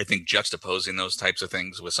 I think, juxtaposing those types of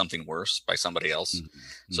things with something worse by somebody else,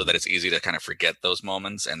 so that it's easy to kind of forget those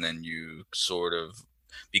moments. And then you sort of,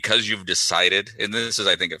 because you've decided, and this is,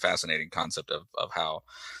 I think, a fascinating concept of how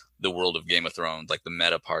the world of Game of Thrones, like the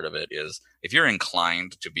meta part of it, is if you're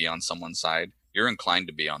inclined to be on someone's side, you're inclined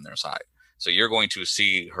to be on their side. So you're going to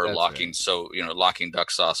see her locking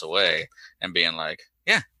Duck Sauce away and being like,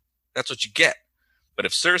 yeah, that's what you get. But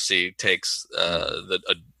if Cersei takes the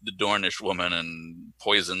Dornish woman and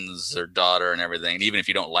poisons her daughter and everything, and even if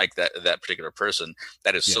you don't like that particular person,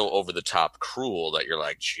 that is so over the top cruel that you're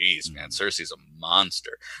like, geez, man, Cersei's a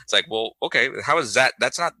monster. It's like, well, okay, how is that?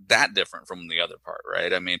 That's not that different from the other part,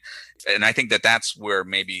 right? I mean, and I think that's where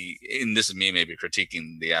maybe, and this is me maybe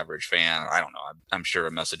critiquing the average fan. I don't know. I'm sure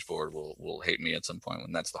a message board will hate me at some point,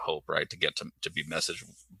 when that's the hope, right? To get to be message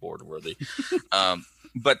board worthy.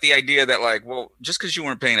 But the idea that, like, well, just because you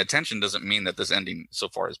weren't paying attention doesn't mean that this ending so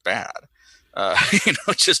far is bad.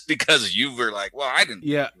 Just because you were like, well, I didn't.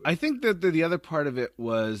 Yeah, I think that the other part of it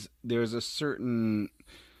was there's a certain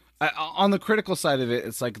on the critical side of it.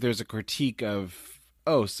 It's like there's a critique of,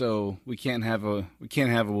 oh, so we can't have a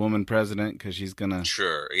woman president because she's gonna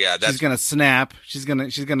she's gonna snap. She's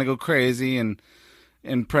gonna go crazy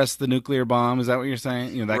and press the nuclear bomb. Is that what you're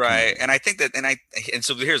saying? That right. Kind of... And I think that, and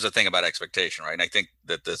so here's the thing about expectation, right? And I think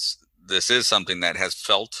that this is something that has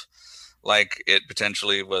felt like it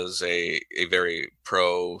potentially was a very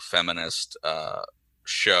pro-feminist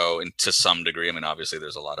show, and to some degree. I mean, obviously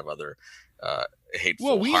there's a lot of other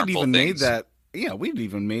hateful, harmful things. We'd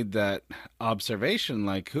even made that observation.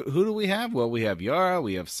 Like, who do we have? Well, we have Yara,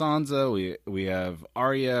 we have Sansa, we have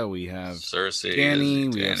Arya, we have Cersei,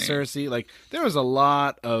 Dany, we have Cersei. Like, there was a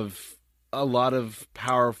lot of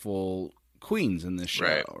powerful queens in this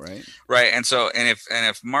show, right? Right. And so, and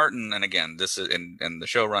if Martin, and again, this is, and the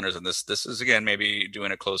showrunners, and this is again maybe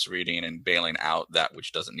doing a close reading and bailing out that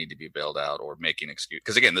which doesn't need to be bailed out, or making excuse,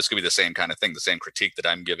 because again, this could be the same kind of thing, the same critique that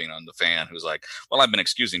I'm giving on the fan who's like, well, I've been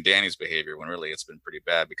excusing Dany's behavior when really it's been pretty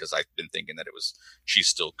bad because I've been thinking that she's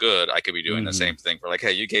still good. I could be doing the same thing for, like,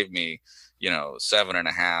 hey, you gave me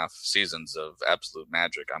 7.5 seasons of absolute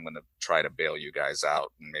magic. I'm going to try to bail you guys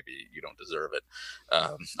out, and maybe you don't deserve it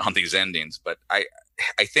on these endings. But I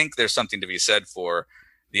think there's something to be said for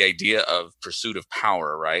the idea of pursuit of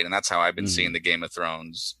power, right? And that's how I've been seeing the Game of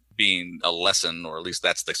Thrones being a lesson, or at least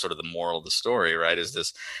that's the sort of the moral of the story, right? Is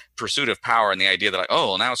this pursuit of power, and the idea that, like, oh,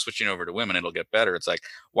 well, now switching over to women, it'll get better. It's like,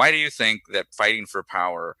 why do you think that fighting for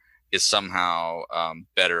power is somehow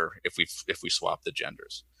better if we swap the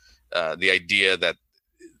genders? The idea that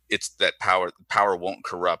it's that power won't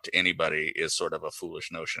corrupt anybody is sort of a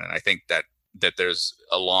foolish notion. And I think that there's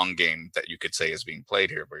a long game that you could say is being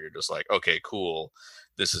played here, where you're just like, okay, cool,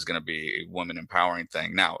 this is going to be a woman empowering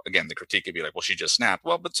thing. Now, again, the critique could be like, well, she just snapped.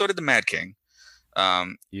 Well, but so did the Mad King.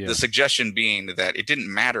 The suggestion being that it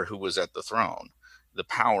didn't matter who was at the throne. The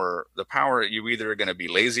power, you either are going to be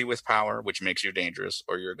lazy with power, which makes you dangerous,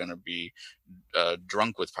 or you're going to be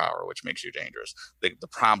drunk with power, which makes you dangerous. The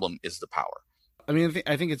problem is the power. I mean,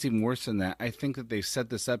 I think it's even worse than that. I think that they've set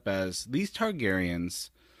this up as these Targaryens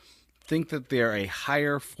think that they're a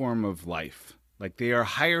higher form of life. Like, they are a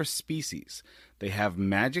higher species. They have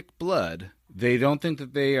magic blood. They don't think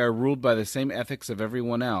that they are ruled by the same ethics of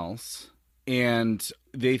everyone else. And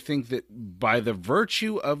they think that by the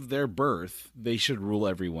virtue of their birth, they should rule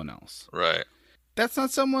everyone else. Right. That's not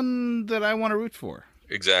someone that I want to root for.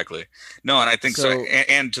 Exactly. No, and I think so.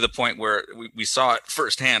 And to the point where we saw it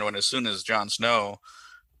firsthand when, as soon as Jon Snow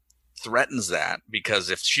threatens that, because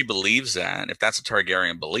if she believes that, if that's a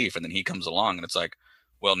Targaryen belief, and then he comes along and it's like,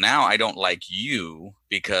 well, now I don't like you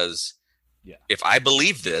because if I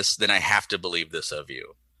believe this, then I have to believe this of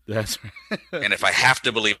you. That's right. And if I have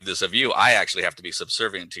to believe this of you, I actually have to be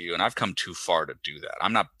subservient to you. And I've come too far to do that.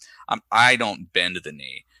 I don't bend the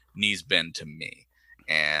knee. Knees bend to me.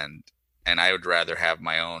 And I would rather have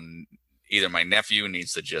my own, either my nephew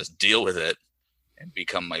needs to just deal with it and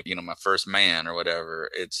become my first man or whatever.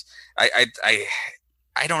 It's, I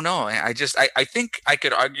don't know. I think I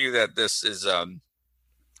could argue that this is,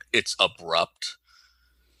 it's abrupt.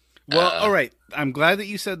 Well, all right. I'm glad that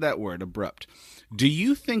you said that word, abrupt. Do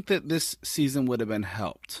you think that this season would have been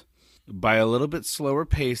helped by a little bit slower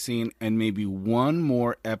pacing and maybe one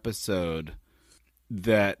more episode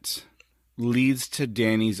that leads to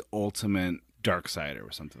Dany's ultimate dark side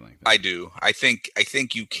or something like that? I do. I think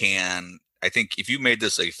you can. I think if you made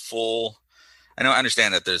this a full, I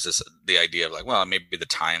understand that there's the idea of like, well, maybe the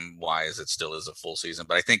time wise it still is a full season,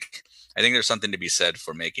 but I think there's something to be said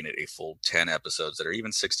for making it a full 10 episodes that are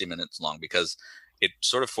even 60 minutes long, because it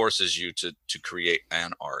sort of forces you to create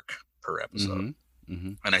an arc per episode.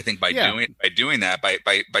 And I think by doing that,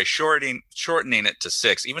 by shortening it to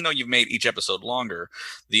 6, even though you've made each episode longer,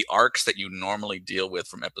 the arcs that you normally deal with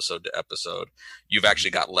from episode to episode, you've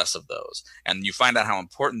actually got less of those. And you find out how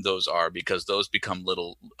important those are, because those become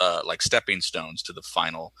little like stepping stones to the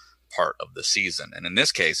final part of the season. And in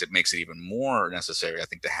this case, it makes it even more necessary, I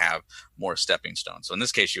think, to have more stepping stones. So in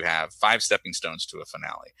this case, you have 5 stepping stones to a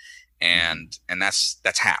finale. and that's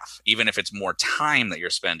half. Even if it's more time that you're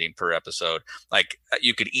spending per episode, like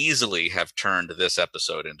you could easily have turned this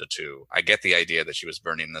episode into 2. I get the idea that she was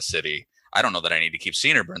burning the city. I don't know that I need to keep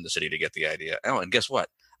seeing her burn the city to get the idea. Oh, and guess what?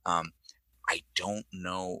 I don't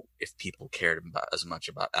know if people cared as much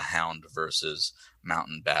about a hound versus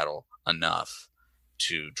mountain battle enough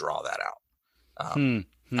to draw that out. And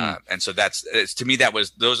so to me,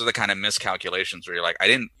 those are the kind of miscalculations where you're like,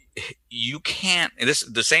 you can't,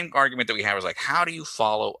 the same argument that we have is like, how do you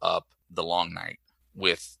follow up The Long Night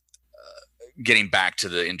with getting back to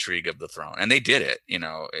the intrigue of the throne? And they did it,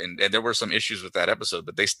 and there were some issues with that episode,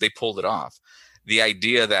 but they pulled it off. The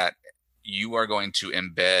idea that you are going to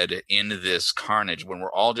embed in this carnage when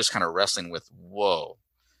we're all just kind of wrestling with, whoa,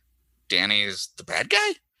 Danny's the bad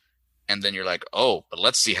guy? And then you're like, oh, but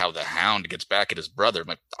let's see how the hound gets back at his brother. I'm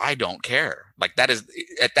like, I don't care. Like that is,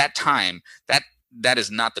 at that time, that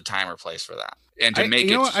is not the time or place for that. And to make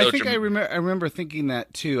it so I think I remember thinking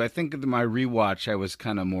that too. I think in my rewatch, I was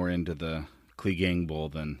kind of more into the Clegane Bowl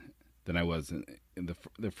than I was in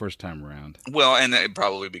the first time around. Well, and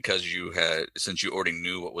probably because since you already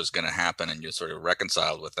knew what was going to happen and you sort of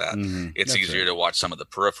reconciled with that, it's That's easier to watch some of the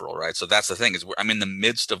peripheral, right? So that's the thing is I'm in the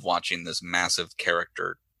midst of watching this massive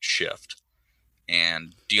character shift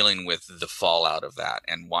and dealing with the fallout of that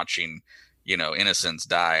and watching, innocents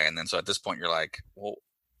die. And then so at this point you're like, well,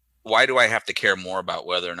 why do I have to care more about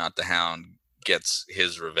whether or not the hound gets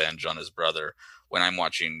his revenge on his brother when I'm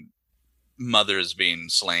watching mothers being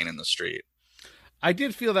slain in the street? I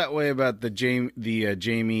did feel that way about the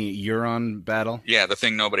Jaime Euron battle. Yeah, the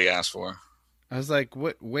thing nobody asked for. I was like,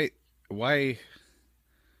 what? Wait, why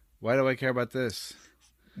do I care about this?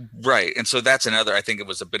 Right. And so that's another, I think it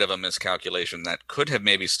was a bit of a miscalculation that could have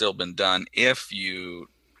maybe still been done if you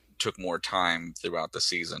took more time throughout the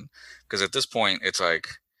season. Because at this point, it's like,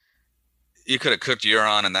 you could have cooked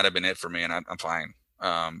Euron and that'd have been it for me, and I'm fine.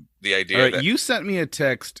 The idea that... You sent me a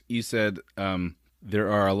text. You said there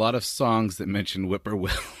are a lot of songs that mention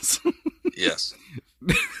whippoorwills. Yes.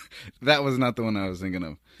 That was not the one I was thinking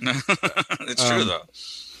of. It's true, though.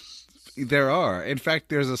 There are. In fact,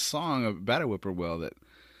 there's a song about a whippoorwill that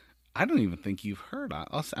I don't even think you've heard.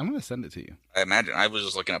 I'm going to send it to you. I imagine. I was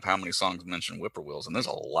just looking up how many songs mention whippoorwills, and there's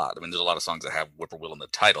a lot. I mean, there's a lot of songs that have whippoorwill in the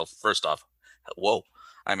title. First off, whoa.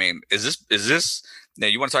 I mean, is this now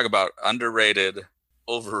you want to talk about underrated,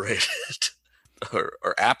 overrated,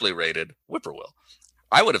 or aptly rated whippoorwill?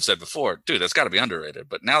 I would have said before, dude, that's got to be underrated.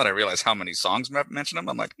 But now that I realize how many songs mention them,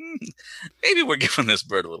 I'm like, maybe we're giving this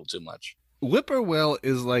bird a little too much. Whippoorwill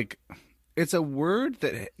is like, it's a word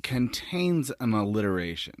that contains an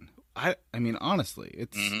alliteration. I mean, honestly,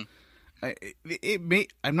 it's.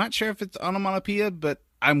 I'm not sure if it's onomatopoeia, but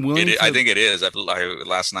I'm willing. I think it is.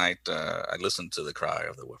 Last night I listened to the cry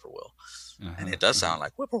of the whippoorwill, and it does sound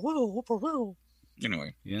like whippoorwill, whippoorwill.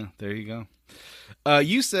 Anyway, yeah, there you go.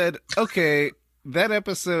 You said, okay, that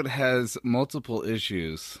episode has multiple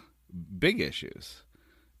issues, big issues,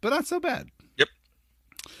 but not so bad. Yep.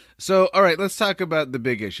 So, all right, let's talk about the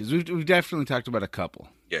big issues. We've definitely talked about a couple.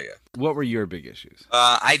 Yeah. What were your big issues?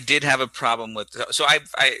 I did have a problem with. So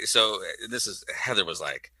Heather was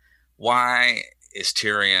like, why is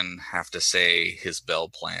Tyrion have to say his Bell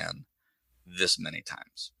plan this many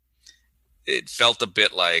times? It felt a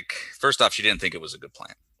bit like, first off, she didn't think it was a good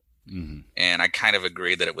plan. Mm-hmm. And I kind of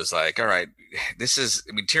agreed that it was like, all right,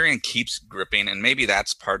 Tyrion keeps gripping, and maybe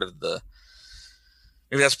that's part of the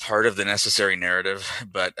necessary narrative,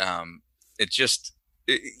 but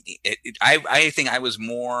I think I was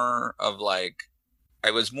more of I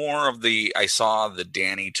saw the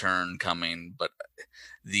Danny turn coming, but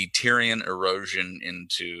the Tyrion erosion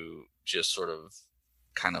into just sort of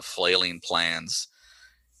kind of flailing plans.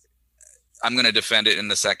 I'm going to defend it in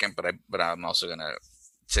a second, but I'm also going to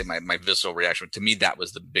say my visceral reaction. To me, that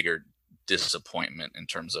was the bigger disappointment in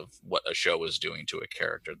terms of what a show was doing to a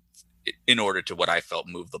character in order to what I felt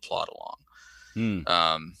move the plot along.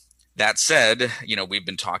 That said, we've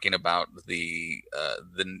been talking about the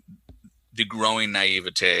growing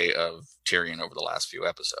naivete of Tyrion over the last few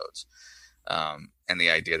episodes, and the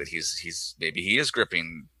idea that he's maybe he is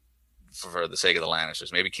gripping for the sake of the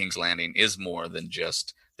Lannisters. Maybe King's Landing is more than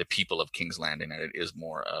just the people of King's Landing, and it is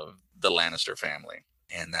more of the Lannister family,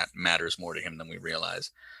 and that matters more to him than we realize.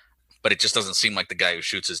 But it just doesn't seem like the guy who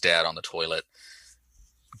shoots his dad on the toilet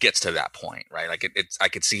gets to that point, right? Like I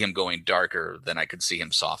could see him going darker than I could see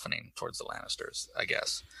him softening towards the Lannisters, I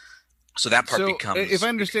guess. So that part becomes. If I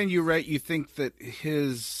understand you right, you think that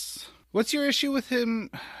what's your issue with him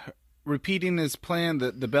repeating his plan,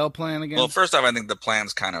 the Bell plan again? Well, first off, I think the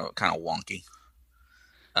plan's kind of wonky.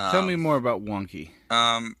 Tell me more about wonky.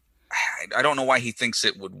 I don't know why he thinks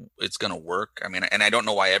it's going to work. I mean, and I don't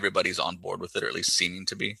know why everybody's on board with it, or at least seeming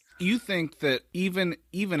to be. You think that even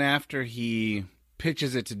after he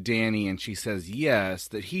pitches it to Danny and she says yes,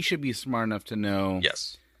 that he should be smart enough to know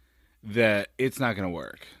Yes. that it's not going to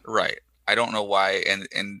work. Right. I don't know why, and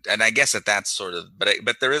I guess that's sort of,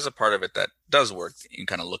 but there is a part of it that does work in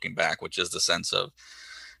kind of looking back, which is the sense of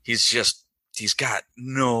he's got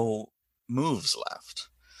no moves left,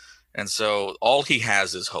 and so all he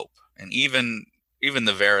has is hope. And even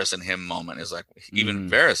the Varys and him moment is like, even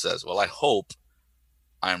Varys says, "Well, I hope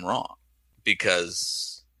I'm wrong,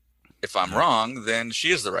 because if I'm wrong, then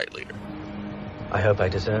she is the right leader." I hope I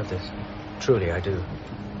deserve this. Truly, I do.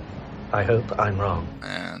 I hope I'm wrong.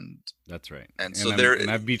 And that's right. And so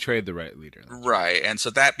I've betrayed the right leader. Right. And so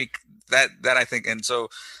that I think, and so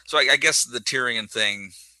I guess the Tyrion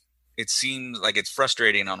thing, it seems like it's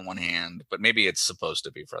frustrating on one hand, but maybe it's supposed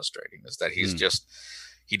to be frustrating, is that he's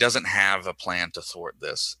he doesn't have a plan to thwart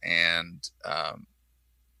this. And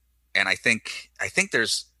I think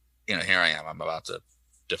there's, here I am, I'm about to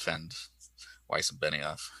defend Weiss and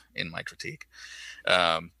Benioff in my critique.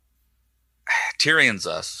 Tyrion's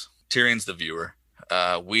us. Tyrion's the viewer.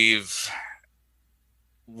 We've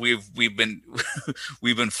been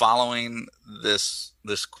we've been following this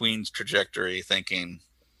queen's trajectory, thinking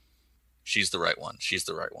she's the right one. She's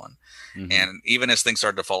the right one. Mm-hmm. And even as things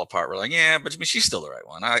started to fall apart, we're like, yeah, but I mean, she's still the right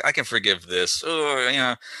one. I can forgive this.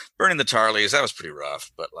 Oh, burning the Tarleys, that was pretty rough.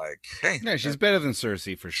 But like, hey, yeah, she's better than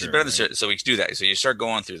Cersei for sure. She's better than Cersei. So we do that. So you start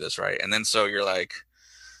going through this, right? And then so you're like.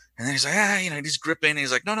 And then he's like, he's gripping.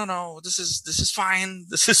 He's like, no, this is fine.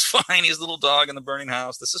 This is fine. He's a little dog in the burning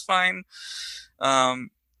house. This is fine. I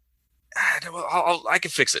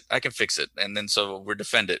can fix it. I can fix it. And then so we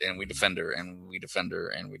defend it, and we defend her, and we defend her,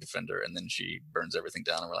 and we defend her, and then she burns everything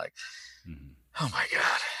down, and we're like, oh my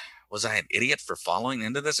God, was I an idiot for following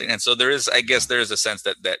into this? And so there is, I guess, there is a sense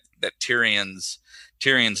that Tyrion's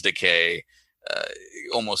decay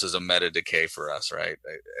almost is a meta decay for us, right,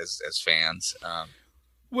 as fans.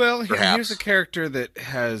 Well, here's a character that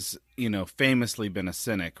has, famously been a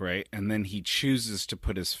cynic, right? And then he chooses to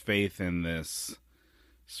put his faith in this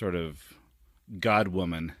sort of god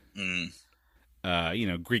woman,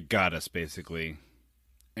 Greek goddess, basically.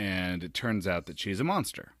 And it turns out that she's a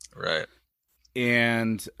monster. Right.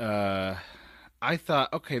 And I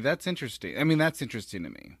thought, okay, that's interesting. I mean, that's interesting to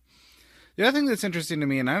me. The other thing that's interesting to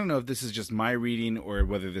me, and I don't know if this is just my reading or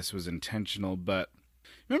whether this was intentional, but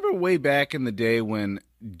remember way back in the day when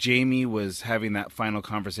Jaime was having that final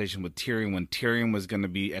conversation with Tyrion when Tyrion was going to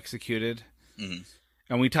be executed? Mm-hmm.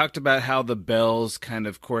 And we talked about how the bells kind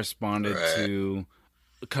of corresponded to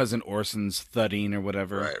Cousin Orson's thudding or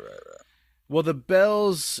whatever. Right. Well, the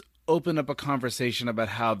bells open up a conversation about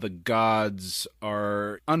how the gods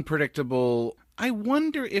are unpredictable. I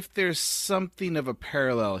wonder if there's something of a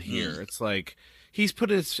parallel here. It's like he's put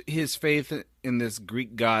his faith in this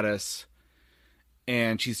Greek goddess,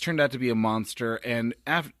 and she's turned out to be a monster. And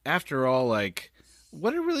after all, like,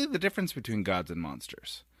 what are really the difference between gods and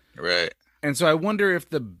monsters? Right. And so I wonder if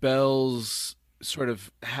the bells sort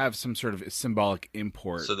of have some sort of symbolic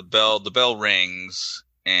import. So the bell rings,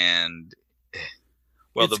 and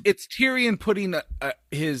it's Tyrion putting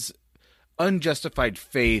his unjustified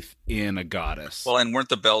faith in a goddess. Well, and weren't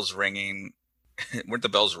the bells ringing?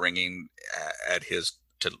 At his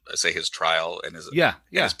trial and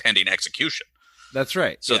his pending execution? That's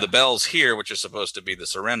right. So the bells here, which are supposed to be the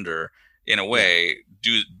surrender, in a way,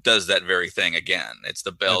 does that very thing again. It's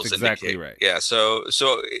the bells. That's exactly right. Yeah. So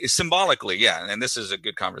symbolically, yeah. And this is a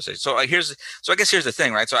good conversation. So I guess here's the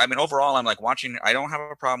thing, right? So I mean, overall, I'm like watching. I don't have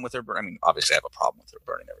a problem with her. I mean, obviously, I have a problem with her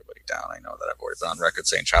burning everybody down. I know that I've already been on record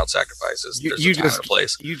saying child sacrifices. There's a time and a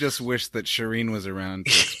place. You just wish that Shireen was around.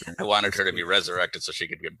 I wanted her to be resurrected so she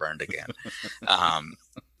could get burned again.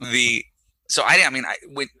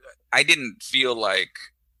 I didn't feel like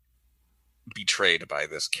betrayed by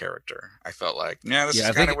this character. I felt like, this is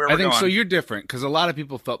kind of where we're going. I think so. You're different because a lot of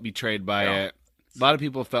people felt betrayed by it. A lot of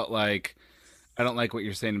people felt like, I don't like what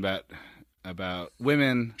you're saying about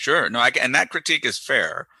women. Sure, no, and that critique is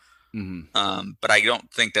fair. Mm-hmm. But I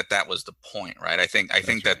don't think that was the point, right? I think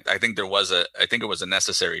it was a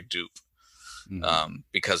necessary dupe,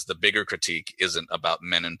 because the bigger critique isn't about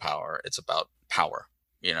men in power; it's about power.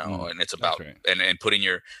 And it's about and putting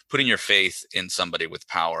your faith in somebody with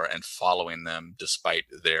power and following them despite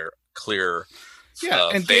their clear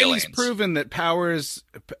and failings. Dany's proven that power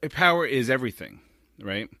is everything,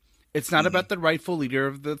 right? It's not about the rightful leader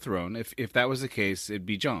of the throne. If that was the case, it'd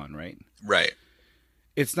be Jon, right? Right.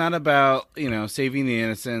 It's not about saving the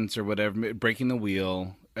innocents or whatever, breaking the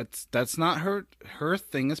wheel. That's not her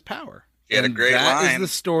thing is power. She had a great line. That is the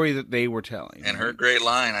story that they were telling. And her great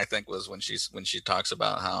line, I think, was when she talks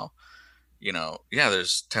about how,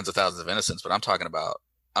 there's tens of thousands of innocents, but I'm talking about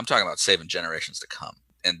saving generations to come.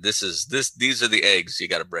 And these are the eggs you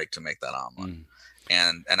got to break to make that omelet.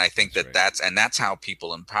 And I think that's how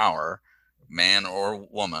people in power, man or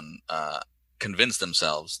woman, convince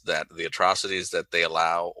themselves that the atrocities that they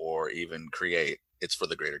allow or even create, it's for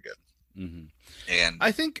the greater good. And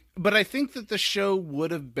I think that the show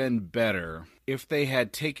would have been better if they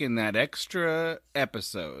had taken that extra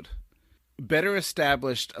episode, better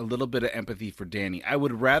established a little bit of empathy for Dani. I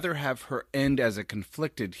would rather have her end as a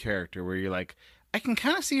conflicted character where you're like, I can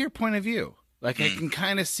kind of see her point of view. Like, I can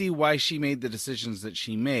kind of see why she made the decisions that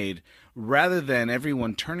she made, rather than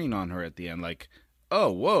everyone turning on her at the end like,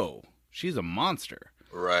 oh, whoa, she's a monster.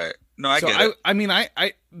 Right. No, I get it. I mean,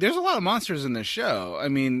 there's a lot of monsters in this show. I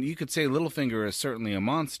mean, you could say Littlefinger is certainly a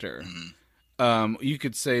monster. You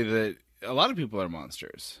could say that a lot of people are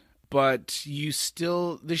monsters. But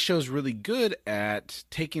this show's really good at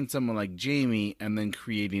taking someone like Jaime and then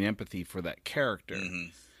creating empathy for that character.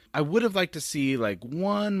 I would have liked to see like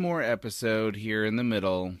one more episode here in the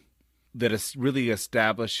middle that really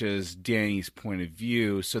establishes Dani's point of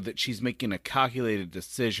view so that she's making a calculated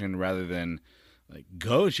decision rather than like,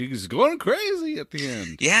 she's going crazy at the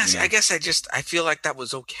end. Yes, I guess I feel like that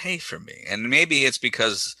was okay for me. And maybe it's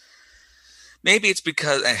because, and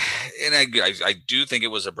I do think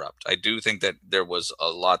it was abrupt. I do think that there was a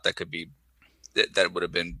lot that could be, that it would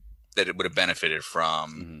have benefited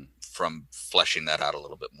from fleshing that out a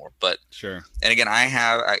little bit more. But sure. And again,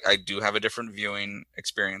 I do have a different viewing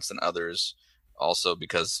experience than others, also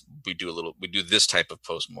because we do this type of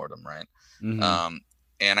postmortem, right?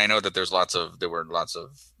 And I know that there were lots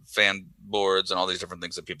of fan boards and all these different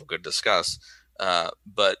things that people could discuss.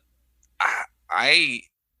 But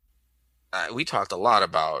we talked a lot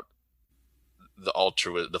about the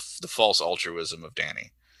false altruism of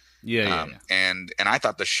Dani. Yeah. And I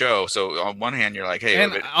thought the show. So on one hand, you're like, hey,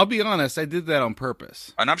 and I'll be honest, I did that on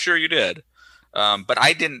purpose, and I'm sure you did. But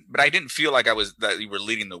I didn't feel like that you were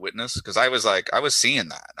leading the witness, because I was seeing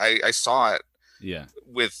that. I saw it. Yeah.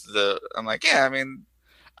 I'm like, yeah, I mean,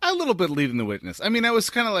 a little bit leading the witness. I mean, I was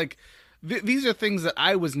kind of like, these are things that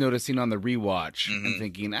I was noticing on the rewatch and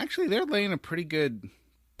thinking, actually, they're laying a pretty good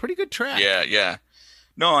track. Yeah.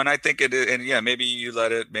 No, and I think it, and yeah, maybe you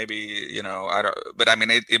let it, maybe, I don't, but I mean,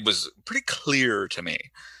 it was pretty clear to me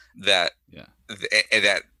that,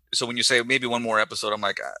 so when you say maybe one more episode, I'm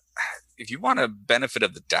like, if you want a benefit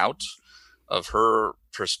of the doubt of her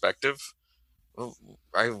perspective, well,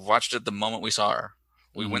 I watched it the moment we saw her.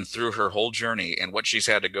 We went through her whole journey and what she's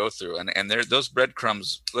had to go through, and those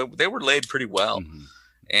breadcrumbs, they were laid pretty well.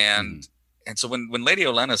 And so when Lady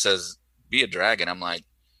Olenna says, be a dragon, I'm like,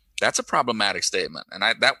 that's a problematic statement. And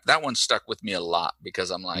that one stuck with me a lot,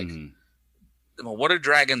 because I'm like, well, what do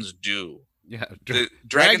dragons do? Yeah.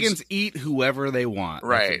 Dragons eat whoever they want.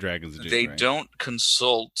 Right. That's what dragons do. They don't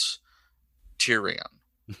consult Tyrion.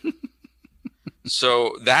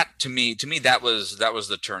 So that to me, that was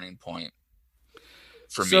the turning point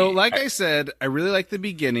for me. So like I said, I really like the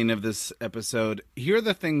beginning of this episode. Here are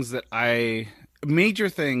the things that major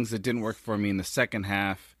things that didn't work for me in the second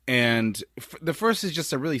half. And the first is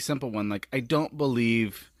just a really simple one. Like, I don't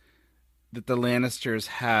believe that the Lannisters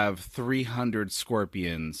have 300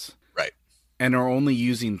 scorpions. Right. And are only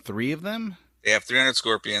using 3 of them. They have 300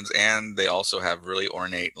 scorpions, and they also have really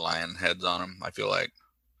ornate lion heads on them, I feel like.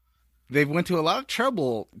 They went to a lot of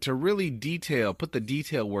trouble to really put the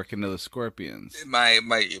detail work into the scorpions. My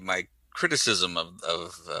criticism of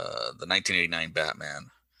the 1989 Batman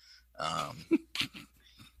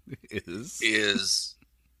is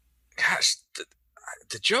gosh,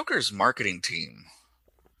 the Joker's marketing team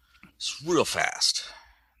is real fast.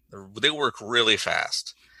 They work really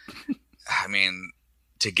fast. I mean,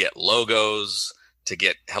 to get logos, to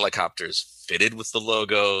get helicopters fitted with the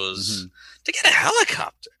logos, to get a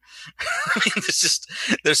helicopter. I mean,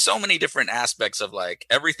 there's so many different aspects of, like,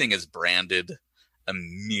 everything is branded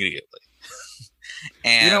immediately.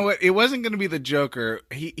 And you know what? It wasn't going to be the Joker.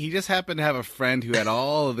 He just happened to have a friend who had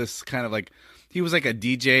all of this kind of like, he was like a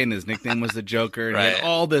DJ and his nickname was the Joker. And he had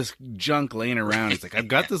all this junk laying around. He's like, I've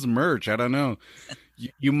got this merch. I don't know.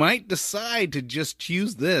 You might decide to just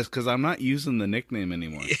use this because I'm not using the nickname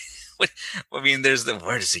anymore. I mean,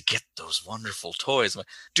 where does he get those wonderful toys? Like,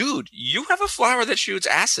 dude, you have a flower that shoots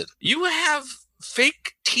acid. You have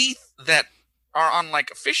fake teeth that are on like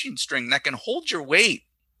a fishing string that can hold your weight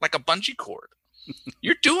like a bungee cord.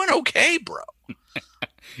 You're doing okay, bro.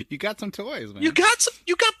 You got some toys, man. You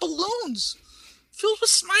got balloons filled with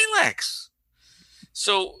Smilex.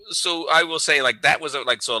 So I will say, like, that was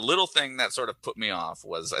a little thing that sort of put me off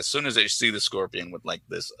was as soon as I see the scorpion with like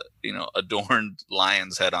this, adorned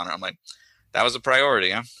lion's head on it, I'm like, that was a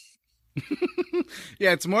priority, huh?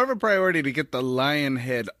 Yeah, it's more of a priority to get the lion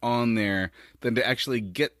head on there than to actually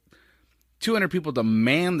get 200 people to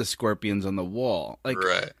man the scorpions on the wall. Like,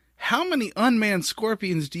 right. How many unmanned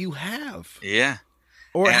scorpions do you have? Yeah.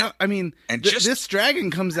 Or, this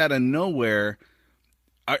dragon comes out of nowhere.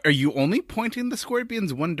 Are you only pointing the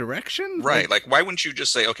scorpions one direction? Right. Like, why wouldn't you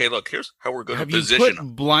just say, okay, look, here's how we're going to position them. Have you them.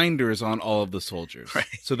 put blinders on all of the soldiers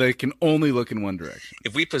so they can only look in one direction?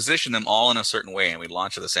 If we position them all in a certain way and we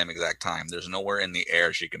launch at the same exact time, there's nowhere in the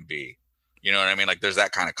air she can be. You know what I mean? Like, there's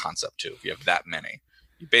that kind of concept, too. If you have that many.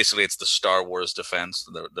 Basically, it's the Star Wars defense,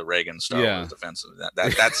 the Reagan Star Wars defense.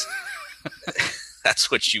 That's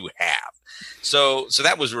that's what you have. So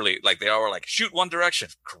that was really, like, they all were like, shoot one direction.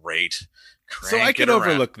 Great. So I could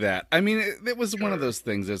overlook that. I mean, it was one of those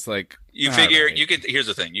things. It's like you figure here's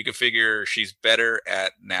the thing. You could figure she's better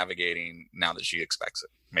at navigating now that she expects it.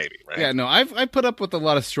 Maybe, right? Yeah, no, I put up with a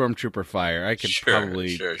lot of stormtrooper fire. I could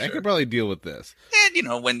probably deal with this.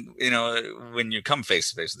 And when you come face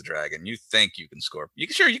to face with the dragon, you think you can scorpion.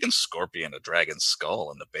 You can scorpion a dragon's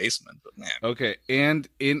skull in the basement, but man. Okay,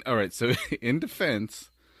 so in defense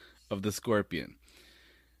of the scorpion,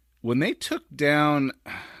 when they took down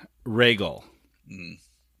Rhaegal.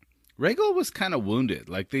 Rhaegal was kind of wounded.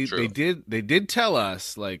 Like they did tell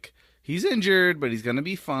us, like, he's injured, but he's gonna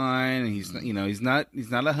be fine. And he's not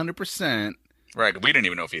 100%. Right. We didn't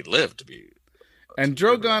even know if he'd lived to be. And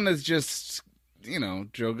Drogon is just, he's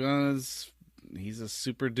a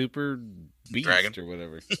super duper beast dragon or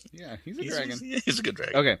whatever. Yeah, he's a dragon. He's a good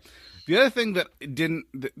dragon. Okay. The other thing that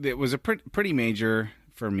was a pretty major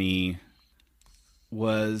for me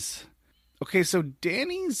was. Okay, so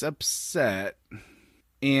Dany's upset,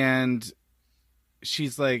 and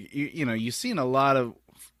she's like, you've seen a lot of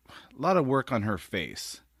work on her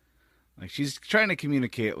face. Like, she's trying to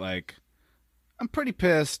communicate, like, I'm pretty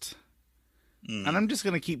pissed, and I'm just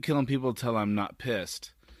going to keep killing people until I'm not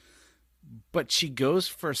pissed. But she goes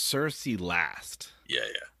for Cersei last. Yeah.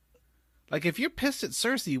 Like, if you're pissed at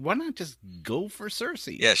Cersei, why not just go for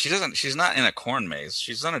Cersei? Yeah, she's not in a corn maze.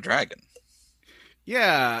 She's on a dragon.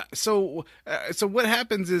 Yeah, so what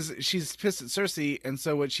happens is she's pissed at Cersei, and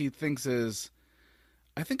so what she thinks is,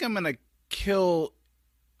 I think I'm going to kill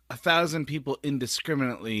 1,000 people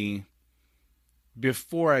indiscriminately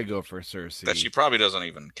before I go for Cersei. That she probably doesn't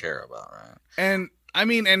even care about, right? And, I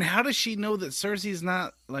mean, and how does she know that Cersei's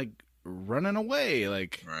not, like, running away?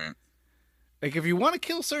 Like, right. Like, if you want to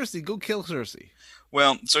kill Cersei, go kill Cersei.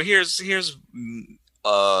 Well, so here's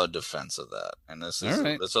a defense of that, and this is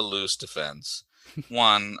it's a loose defense.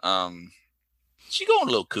 One, she going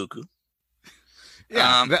a little cuckoo.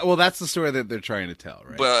 Yeah, that's the story that they're trying to tell,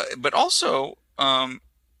 right? But also,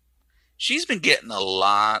 she's been getting a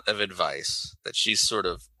lot of advice that she's sort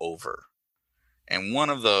of over, and one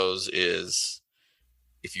of those is,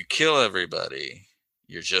 if you kill everybody,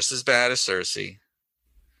 you're just as bad as Cersei.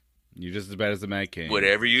 You're just as bad as the Mad King.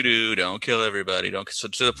 Whatever you do, don't kill everybody. So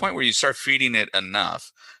to the point where you start feeding it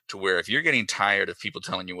enough to where if you're getting tired of people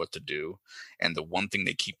telling you what to do, and the one thing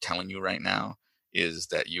they keep telling you right now is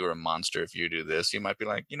that you're a monster if you do this, you might be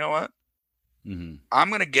like, you know what? Mm-hmm. I'm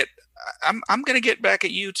gonna get back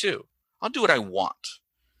at you too. I'll do what I want,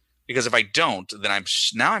 because if I don't, then I'm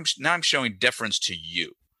showing deference to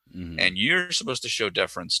you, and you're supposed to show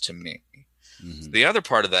deference to me. Mm-hmm. The other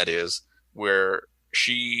part of that is where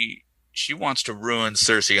she wants to ruin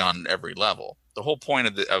Cersei on every level. The whole point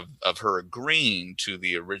of her agreeing to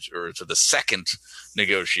the original or to the second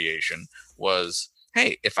negotiation was,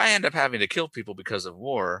 hey, if I end up having to kill people because of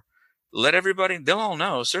war, they'll all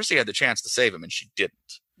know Cersei had the chance to save him and she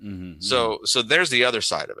didn't. Mm-hmm. So there's the other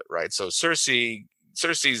side of it, right? So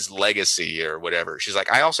Cersei's legacy or whatever, she's like,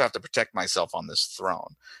 I also have to protect myself on this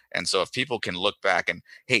throne. And so if people can look back and,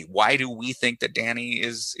 hey, why do we think that Dany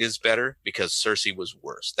is better? Because Cersei was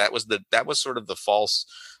worse. That was sort of the false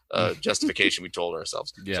justification we told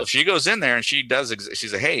ourselves. Yeah. So if she goes in there and she's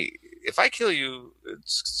like, hey, if I kill you,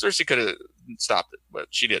 Cersei could have stopped it, but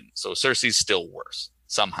she didn't. So Cersei's still worse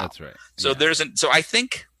somehow. That's right. So I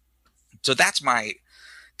think, so that's my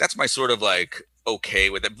sort of like, okay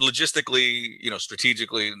with it. Logistically,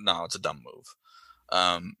 strategically, no, it's a dumb move.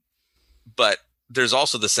 But there's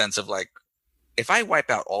also the sense of like, if I wipe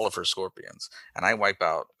out all of her scorpions and I wipe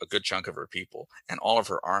out a good chunk of her people and all of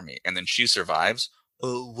her army, and then she survives,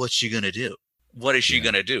 what's she going to do? What is she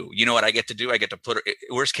going to do? You know what I get to do? I get to put her,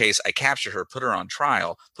 worst case, I capture her, put her on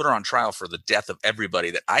trial for the death of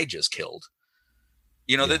everybody that I just killed.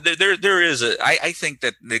 There is I think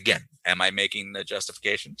that, again, Am I making the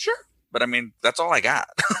justification? Sure. But I mean, that's all I got.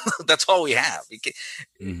 That's all we have.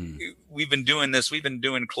 We've been doing this. We've been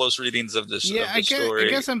doing close readings of this. Yeah, of the story. I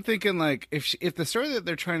guess I'm thinking like if the story that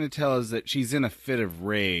they're trying to tell is that she's in a fit of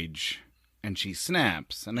rage and she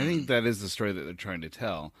snaps, and I think that is the story that they're trying to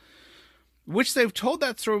tell. Which they've told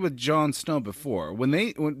that story with Jon Snow before.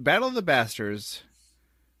 When Battle of the Bastards,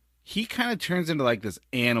 he kind of turns into like this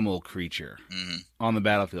animal creature on the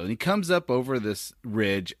battlefield. And he comes up over this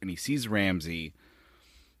ridge and he sees Ramsay.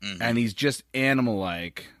 And he's just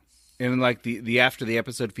animal-like. And like the after the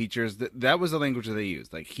episode features, that was the language that they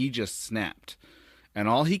used. Like, he just snapped. And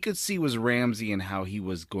all he could see was Ramsay and how he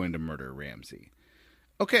was going to murder Ramsay.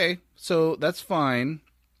 Okay, so that's fine.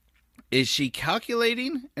 Is she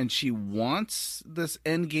calculating and she wants this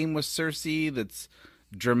end game with Cersei that's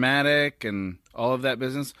dramatic and all of that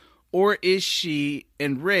business? Or is she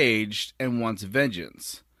enraged and wants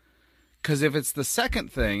vengeance? Because if it's the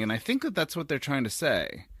second thing, and I think that that's what they're trying to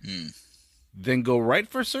say, then go right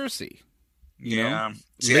for Cersei. You know?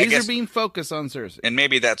 See, Laser beam focus on Cersei. And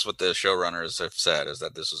maybe that's what the showrunners have said, is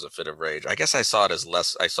that this was a fit of rage. I guess I saw it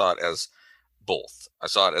as both. I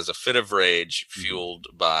saw it as a fit of rage fueled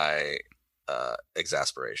by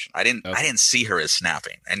exasperation. I didn't see her as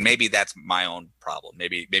snapping, and maybe that's my own problem.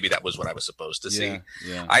 Maybe that was what I was supposed to see.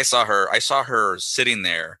 Yeah. I saw her sitting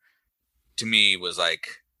there. To me, was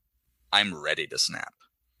like, I'm ready to snap.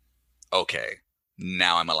 Okay,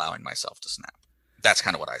 now I'm allowing myself to snap. That's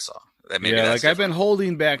kind of what I saw. Maybe like different. I've been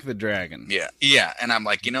holding back the dragon. Yeah, and I'm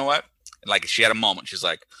like, you know what? Like, she had a moment. She's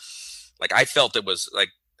like I felt it was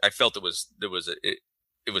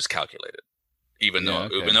calculated. Even though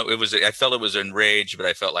it was, I felt it was enraged, but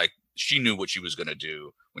I felt like she knew what she was going to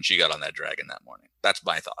do when she got on that dragon that morning. That's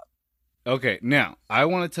my thought. Okay, now I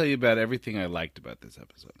want to tell you about everything I liked about this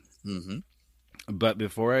episode. But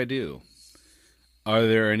before I do, are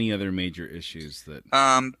there any other major issues that?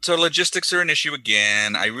 So logistics are an issue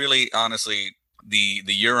again. I really, honestly, the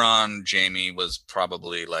Euron Jaime was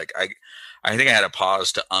probably like, I think I had a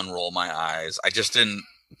pause to unroll my eyes. I just didn't.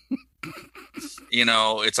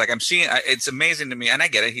 It's like I'm seeing. It's amazing to me, and I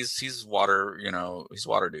get it. He's water. He's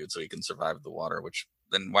water dude, so he can survive the water. Which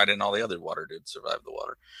then why didn't all the other water dudes survive the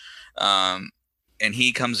water? And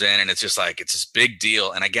he comes in, and it's just like it's this big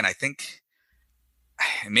deal. And again, I think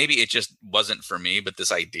maybe it just wasn't for me. But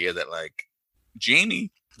this idea that like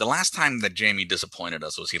Jaime, the last time that Jaime disappointed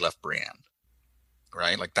us was he left Brienne,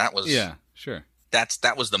 right? Like that was sure.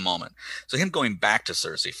 That was the moment. So him going back to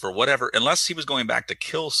Cersei for whatever, unless he was going back to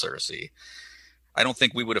kill Cersei, I don't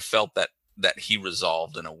think we would have felt that he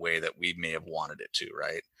resolved in a way that we may have wanted it to,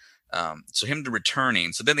 right? So him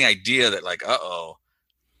returning. So then the idea that like,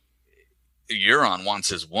 Euron wants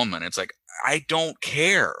his woman. It's like, I don't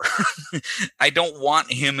care. I don't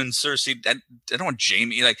want him and Cersei. I don't want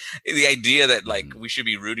Jaime. Like the idea that like we should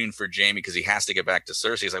be rooting for Jaime because he has to get back to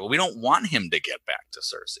Cersei. It's like, well, we don't want him to get back to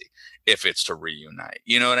Cersei if it's to reunite.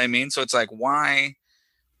 You know what I mean? So it's like, why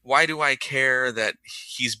do I care that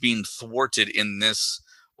he's being thwarted in this,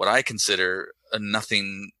 what I consider a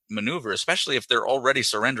nothing maneuver, especially if they're already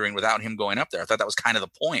surrendering without him going up there? I thought that was kind of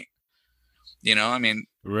the point. I mean,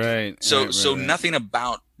 right. So nothing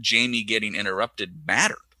about Jaime getting interrupted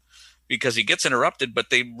mattered because he gets interrupted,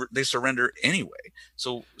 but they surrender anyway.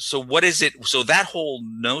 So what is it? So that whole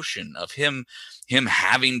notion of him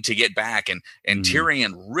having to get back and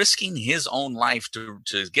Tyrion risking his own life to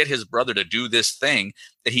get his brother to do this thing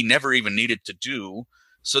that he never even needed to do.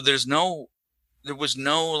 So there was no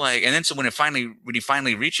like, and then so when he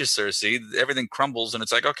finally reaches Cersei, everything crumbles, and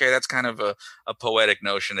it's like, okay, that's kind of a poetic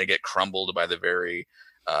notion. They get crumbled by the very,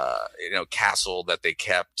 castle that they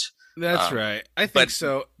kept. That's right. I think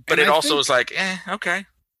so. But it also is like, okay.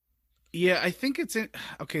 Yeah, I think it's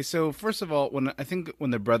okay. So first of all, when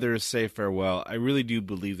the brothers say farewell, I really do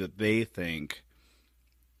believe that they think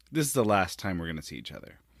this is the last time we're going to see each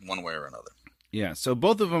other, one way or another. Yeah. So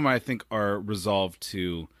both of them, I think, are resolved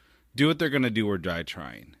to do what they're going to do or die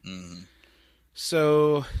trying. Mm-hmm.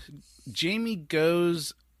 So Jaime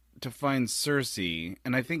goes to find Cersei,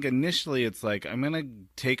 and I think initially it's like, I'm going to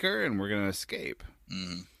take her and we're going to escape.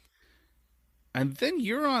 Mm-hmm. And then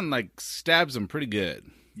Euron like stabs him pretty good.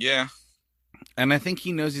 Yeah. And I think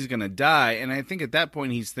he knows he's going to die. And I think at that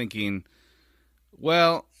point he's thinking,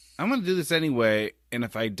 well, I'm going to do this anyway. And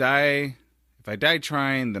if I die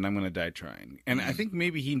trying, then I'm going to die trying. And I think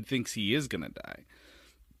maybe he thinks he is going to die.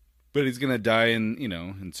 But he's going to die in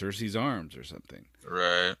Cersei's arms or something.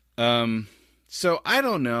 Right. So I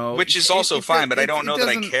don't know. Which is also fine, but I don't know that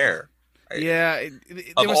I care. Yeah.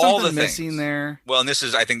 There was something missing there. Well, and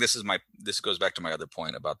this goes back to my other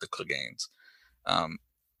point about the Cleganes.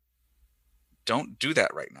 Don't do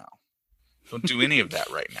that right now. Don't do any of that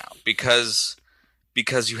right now because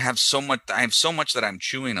you have so much. I have so much that I'm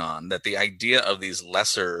chewing on that the idea of these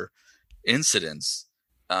lesser incidents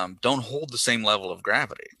don't hold the same level of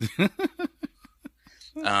gravity.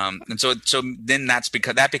 And so then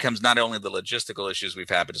that becomes not only the logistical issues we've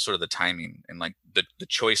had, but it's sort of the timing and like the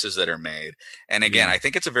choices that are made. And again, I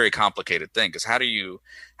think it's a very complicated thing because how do you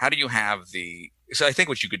have so I think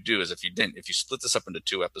what you could do is if you split this up into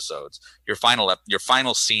 2 episodes, your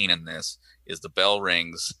final scene in this is the bell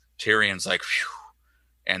rings, Tyrion's like, phew,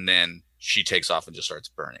 and then she takes off and just starts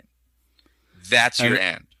burning. That's your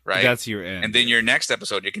end, right? That's your end. And then your next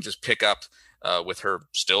episode, you can just pick up with her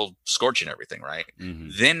still scorching everything, right? Mm-hmm.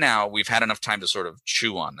 Then now we've had enough time to sort of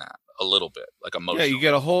chew on that a little bit, like emotionally.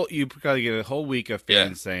 Yeah, you probably get a whole week of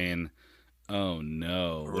fans saying, "Oh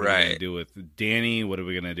no, what are we gonna do with Dany? What are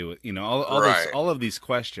we gonna do with all of these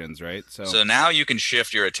questions, right?" So now you can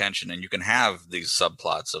shift your attention and you can have these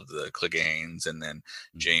subplots of the Cleganes and then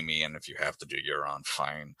Jaime, and if you have to do Euron,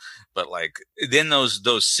 fine. But like then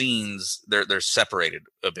those scenes they're separated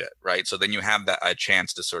a bit, right? So then you have a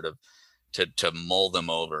chance to sort of to mull them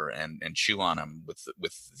over and chew on them with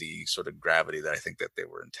the sort of gravity that I think that they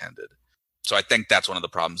were intended. So I think that's one of the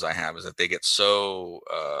problems I have is that they get so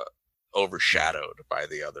overshadowed by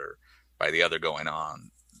the other going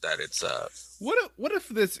on that it's what if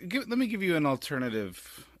this let me give you an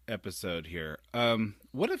alternative episode here.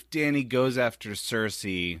 What if Dany goes after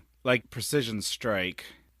Cersei like precision strike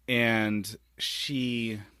and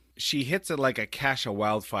she hits it like a cache of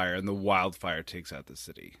wildfire and the wildfire takes out the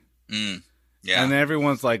city? Yeah. And then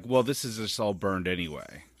everyone's like, well, this is just all burned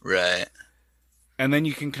anyway. Right. And then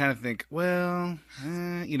you can kind of think, well,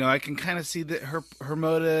 I can kind of see that her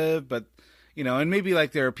motive, but, and maybe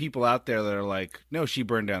like there are people out there that are like, no, she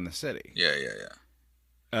burned down the city. Yeah.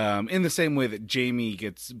 In the same way that Jaime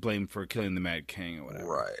gets blamed for killing the Mad King or whatever.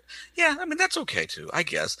 Right. Yeah, I mean, that's okay too, I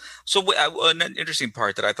guess. So an interesting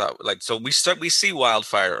part that I thought, like, so we see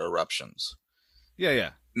wildfire eruptions.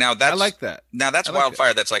 Yeah. Now I like that. Now that's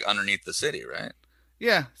wildfire that's like underneath the city, right?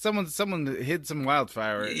 Yeah, someone hid some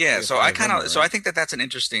wildfire. Yeah, so I think that's an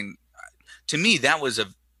interesting. To me, that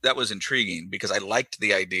was intriguing because I liked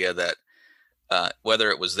the idea that whether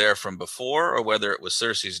it was there from before or whether it was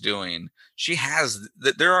Cersei's doing,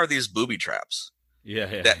 there are these booby traps.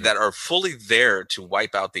 That are fully there to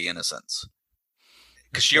wipe out the innocents.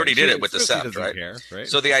 Because she already did it with the Sept, right?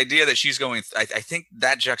 So the idea that she's going, I think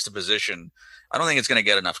that juxtaposition, I don't think it's going to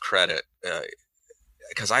get enough credit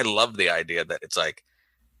because I love the idea that it's like,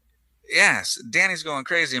 yes, Dany's going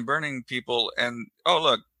crazy and burning people, and oh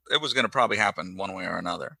look, it was going to probably happen one way or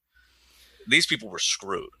another. These people were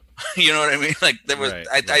screwed. You know what I mean? Like there was,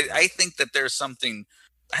 I think that there's something.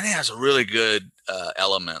 I think that's a really good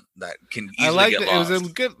element that can easily get lost. It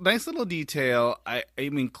was a nice little detail. I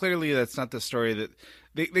mean, clearly that's not the story that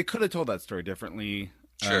they could have told that story differently.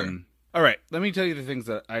 Sure. All right, let me tell you the things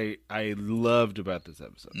that I loved about this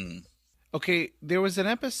episode. Okay, there was an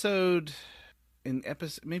episode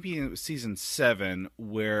maybe in season 7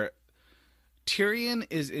 where Tyrion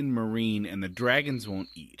is in Meereen and the dragons won't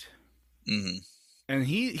eat. Mm-hmm. And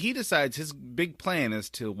he decides his big plan is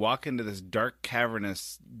to walk into this dark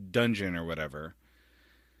cavernous dungeon or whatever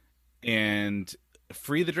and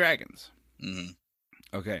free the dragons.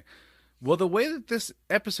 Mm-hmm. Okay. Well, the way that this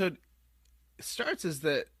episode starts is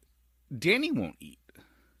that Dany won't eat.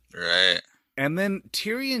 Right. And then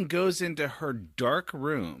Tyrion goes into her dark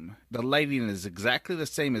room. The lighting is exactly the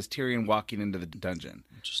same as Tyrion walking into the dungeon.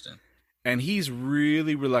 Interesting. And he's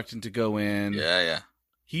really reluctant to go in. Yeah.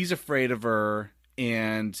 He's afraid of her.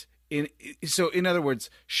 And in other words,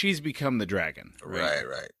 she's become the dragon. Right.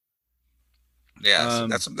 Yeah,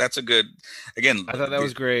 so that's a good. Again, I thought that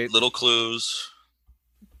was great. Little clues.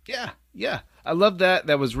 Yeah. I love that.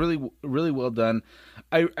 That was really, really well done.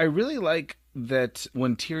 I really like that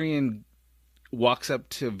when Tyrion walks up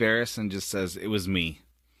to Varys and just says, "It was me."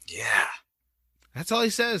 Yeah. That's all he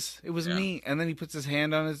says. It was me. And then he puts his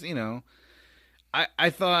hand on his, I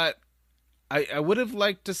thought I would have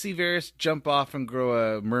liked to see Varys jump off and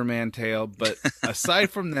grow a merman tail, but aside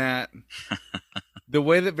from that, the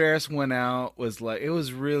way that Varys went out was like, it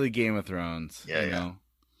was really Game of Thrones. Yeah.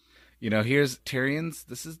 Here's Tyrion's,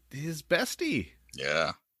 this is his bestie.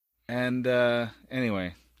 Yeah. And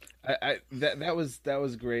anyway, that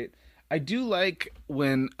was great. I do like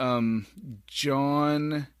when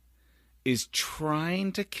Jon is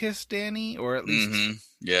trying to kiss Dany, or at least... Mm-hmm.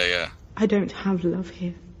 Yeah. I don't have love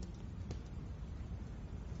here.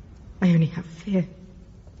 I only have fear.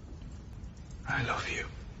 I love you.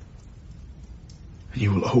 And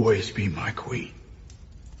you will always be my queen.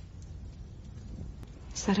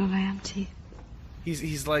 Is that all I am to you?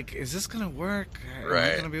 he's like, is this gonna work? Am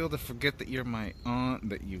I gonna be able to forget that you're my aunt?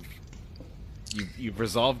 That you've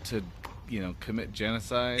resolved to, commit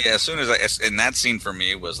genocide? Yeah. As soon as in that scene for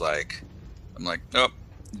me was like, I'm like, oh,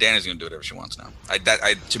 Dany's gonna do whatever she wants now.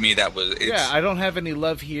 To me that was. I don't have any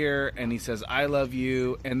love here, and he says, I love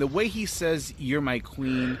you, and the way he says, you're my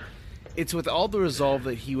queen, it's with all the resolve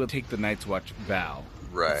that he would take the Night's Watch vow.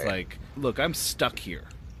 Right. It's like, look, I'm stuck here,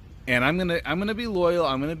 and I'm gonna be loyal.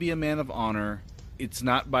 I'm gonna be a man of honor. It's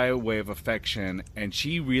not by way of affection, and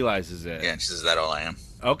she realizes it. Yeah, and she says, "Is that all I am?"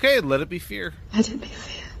 Okay, let it be fear. Let it be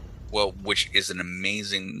fear. Well, which is an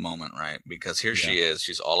amazing moment, right? Because here she is.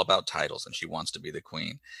 She's all about titles, and she wants to be the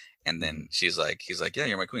queen. And then he's like, "Yeah,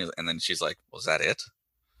 you're my queen." And then she's like, "Well, is that it?"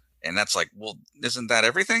 And that's like, "Well, isn't that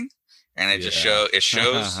everything?" And it just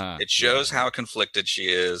shows how conflicted she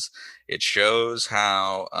is. It shows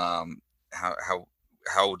how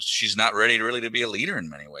she's not ready to be a leader in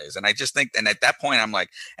many ways. And I just think, and at that point I'm like,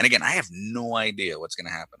 and again, I have no idea what's going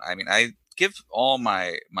to happen. I mean, I give all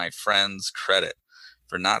my friends credit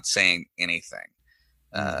for not saying anything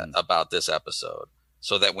about this episode,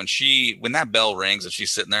 so that when that bell rings and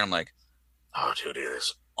she's sitting there, I'm like, oh, dude, it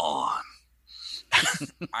is on.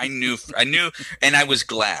 I knew, and I was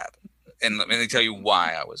glad. And let me tell you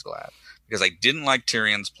why I was glad. Because I didn't like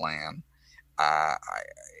Tyrion's plan.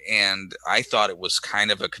 And I thought it was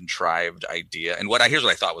kind of a contrived idea. And here's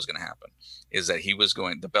what I thought was going to happen is that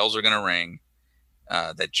the bells are going to ring,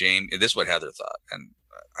 that Jaime, this is what Heather thought. And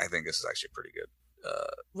I think this is actually pretty good,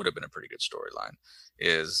 would have been a pretty good storyline,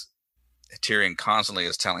 is Tyrion constantly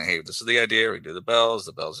is telling, hey, this is the idea. We do the bells,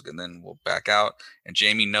 and then we'll back out. And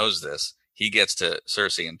Jaime knows this. He gets to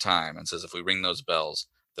Cersei in time and says, if we ring those bells,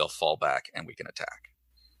 they'll fall back and we can attack.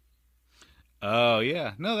 Oh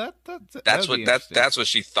yeah, no, that's what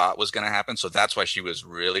she thought was going to happen. So that's why she was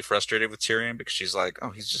really frustrated with Tyrion, because she's like,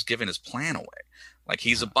 oh, he's just giving his plan away, like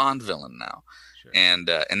he's a Bond villain now. Sure. And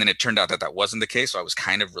then it turned out that wasn't the case. So I was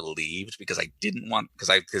kind of relieved, because I didn't want,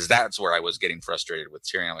 because that's where I was getting frustrated with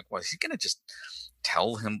Tyrion. I'm like, well, is he going to just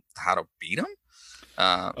tell him how to beat him?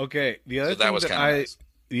 Okay, the other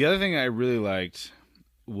thing I really liked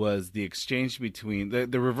was the exchange between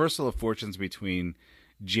the reversal of fortunes between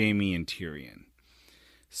Jaime and Tyrion.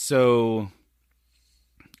 So,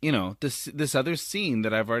 this other scene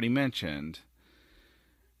that I've already mentioned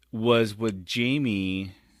was with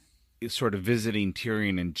Jaime sort of visiting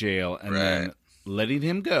Tyrion in jail and then letting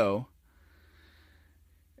him go.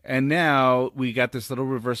 And now we got this little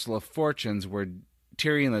reversal of fortunes where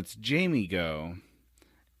Tyrion lets Jaime go.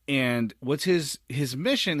 And what's his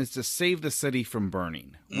mission is to save the city from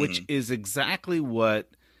burning, which is exactly what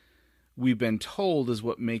we've been told is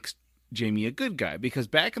what makes Jaime a good guy. Because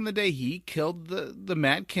back in the day, he killed the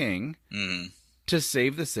Mad King to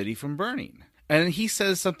save the city from burning. And he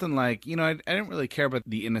says something like, I didn't really care about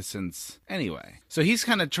the innocents anyway. So he's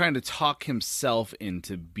kind of trying to talk himself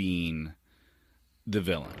into being the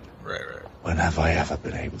villain. Right. When have I ever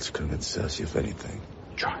been able to convince Cersei of anything?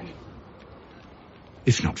 Try.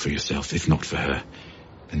 If not for yourself, if not for her,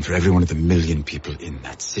 then for every one of the million people in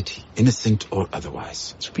that city, innocent or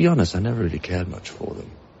otherwise. To be honest, I never really cared much for them.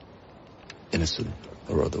 Innocent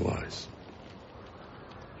or otherwise.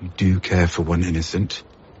 You do care for one innocent.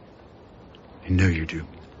 I know you do.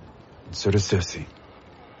 And so does Cersei.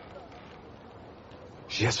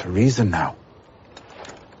 She has her reason now.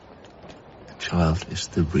 The child is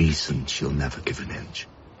the reason she'll never give an inch.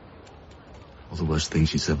 All the worst thing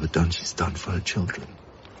she's ever done, she's done for her children.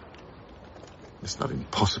 It's not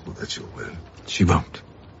impossible that she'll win. She won't.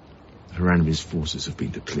 Her enemy's forces have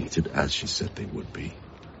been depleted, as she said they would be.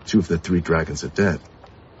 2 of the 3 dragons are dead.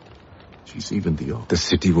 She's even the odds. The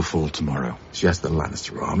city will fall tomorrow. She has the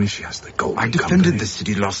Lannister army, she has the Golden Company. I defended the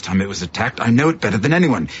city last time it was attacked. I know it better than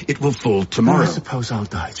anyone. It will fall tomorrow. Well, I suppose I'll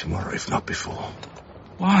die tomorrow, if not before.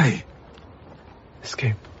 Why?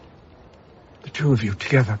 Escape. The 2 of you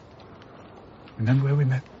together. Remember where we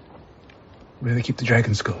met? Where they keep the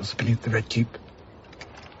dragon skulls, beneath the Red Keep.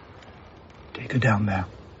 Take her down there.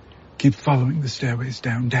 Keep following the stairways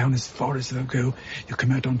down as far as they'll go. You'll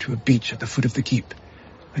come out onto a beach at the foot of the keep.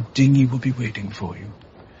 A dinghy will be waiting for you.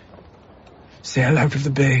 Sail out of the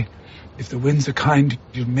bay. If the winds are kind,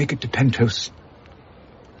 you'll make it to Pentos.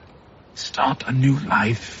 Start a new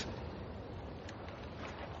life.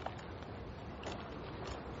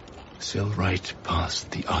 Sail right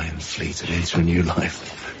past the Iron Fleet and into a new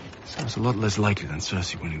life. Sounds a lot less likely than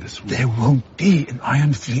Cersei winning this war. There won't be an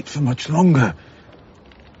Iron Fleet for much longer.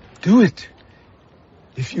 Do it.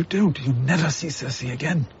 If you don't, you'll never see Cersei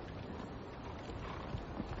again.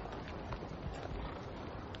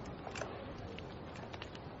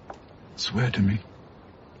 Swear to me.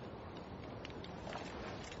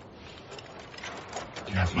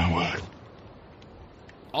 You have my word.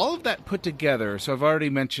 All of that put together, so I've already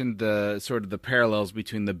mentioned the sort of the parallels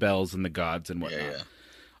between the bells and the gods and whatnot. Yeah.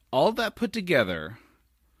 All of that put together,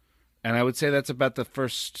 and I would say that's about the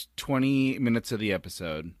first 20 minutes of the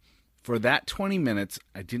episode. For that 20 minutes,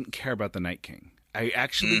 I didn't care about the Night King. I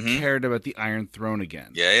actually cared about the Iron Throne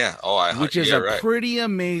again. Yeah. Oh, which is a right. pretty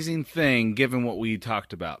amazing thing, given what we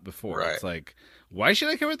talked about before. Right. It's like, why should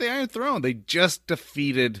I care about the Iron Throne? They just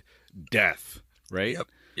defeated death, right?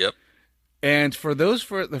 Yep. And for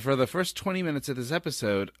the first 20 minutes of this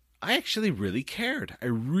episode, I actually really cared. I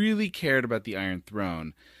really cared about the Iron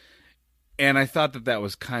Throne. And I thought that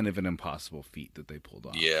was kind of an impossible feat that they pulled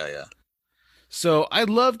off. Yeah. So I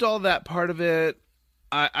loved all that part of it.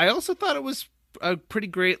 I also thought it was a pretty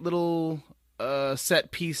great little set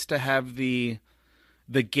piece to have the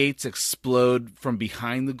gates explode from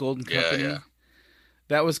behind the Golden Company. Yeah.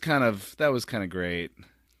 That was kind of great,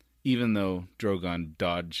 even though Drogon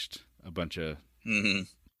dodged a bunch of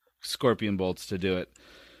scorpion bolts to do it.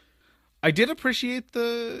 I did appreciate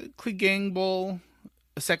the Clegane Bowl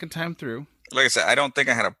a second time through. Like I said, I don't think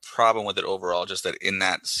I had a problem with it overall. Just that in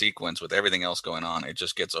that sequence with everything else going on, it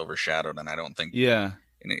just gets overshadowed, and I don't think. Yeah.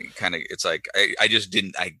 And it kind of, it's like I just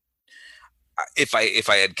didn't. If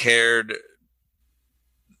I had cared,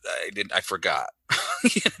 I forgot.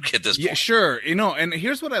 At this point. Yeah, sure. And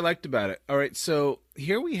here's what I liked about it. All right, so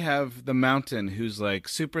here we have the Mountain, who's like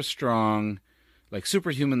super strong, like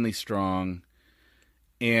superhumanly strong,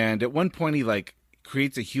 and at one point he like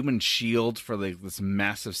creates a human shield for like this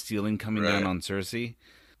massive ceiling coming down on Cersei.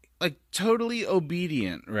 Like totally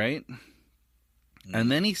obedient, right?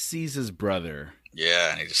 And then he sees his brother.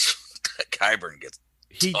 Yeah, and he just Qyburn gets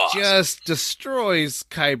he tossed. Just destroys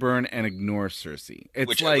Qyburn and ignores Cersei.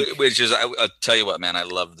 It's which is I'll tell you what, man, I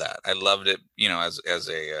loved that. I loved it, as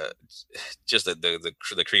a just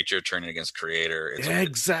the creature turning against creator.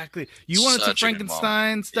 Exactly. You wanted some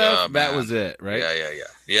Frankenstein stuff? Yeah, that was it, right?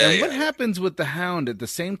 Yeah. And what happens with the Hound at the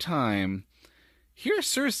same time? Here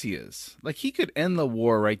Cersei is. Like, he could end the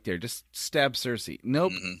war right there. Just stab Cersei.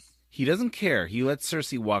 Nope. He doesn't care. He lets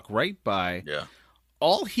Cersei walk right by. Yeah.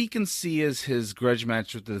 All he can see is his grudge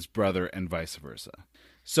match with his brother and vice versa.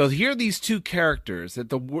 So here are these two characters that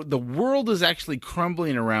the world is actually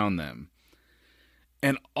crumbling around them.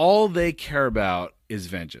 And all they care about is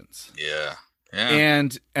vengeance. Yeah.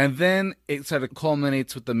 And then it sort of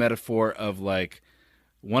culminates with the metaphor of like,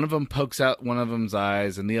 one of them pokes out one of them's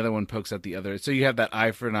eyes and the other one pokes out the other. So you have that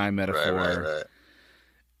eye for an eye metaphor. Right.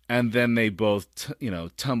 And then they both,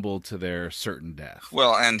 tumble to their certain death.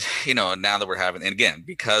 Well, and, now that we're having, and again,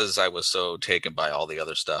 because I was so taken by all the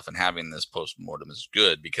other stuff and having this post-mortem is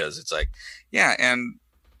good because it's like, yeah, and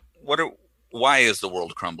why is the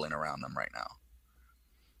world crumbling around them right now?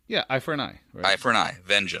 Yeah, eye for an eye. Right? Eye for an eye,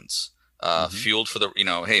 vengeance. Fueled for the,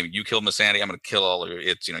 hey, you killed Miss Sandy, I'm going to kill all of you.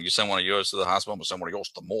 It's, you send one of yours to the hospital, I'm going to send one of yours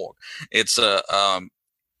to the morgue. It's,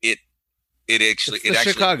 it actually,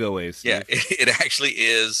 Chicago way, Steve. Yeah, it actually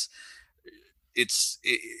is.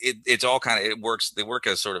 It's all kind of, it works. They work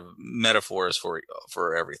as sort of metaphors for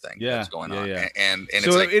everything that's going on. Yeah. And so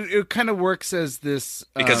it's like, it kind of works as this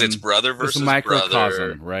because it's brother versus microcosm,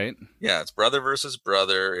 brother, right? Yeah, it's brother versus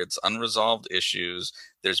brother. It's unresolved issues.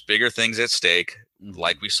 There's bigger things at stake,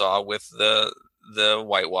 like we saw with the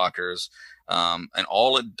White Walkers, and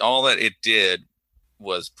all that it did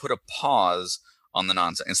was put a pause on the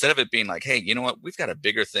nonsense. Instead of it being like, hey, you know what? We've got a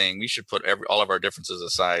bigger thing. We should put all of our differences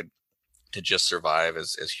aside to just survive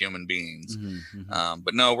as human beings.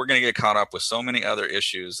 But no, we're going to get caught up with so many other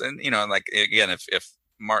issues. And, like, again, if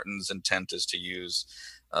Martin's intent is to use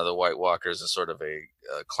the White Walkers as sort of a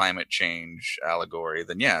climate change allegory,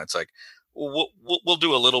 then yeah, it's like, we'll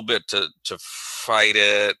do a little bit to fight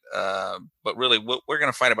it. But really, we're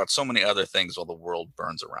going to fight about so many other things while the world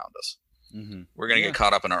burns around us. We're going to get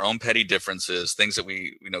caught up in our own petty differences, things that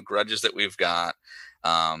we grudges that we've got,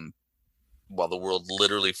 while the world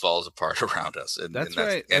literally falls apart around us. That's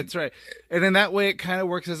right. And in that way, it kind of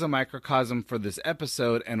works as a microcosm for this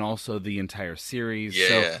episode and also the entire series. Yeah.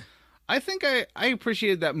 So I think I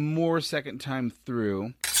appreciated that more second time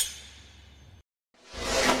through.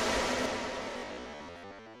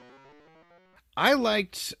 I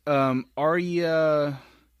liked Arya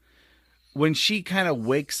when she kind of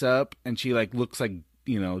wakes up and she like looks like,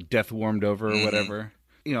 death warmed over or whatever.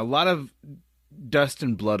 A lot of dust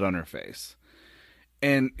and blood on her face.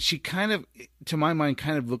 And she kind of, to my mind,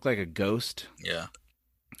 kind of looked like a ghost. Yeah.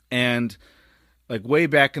 And like way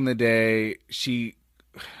back in the day,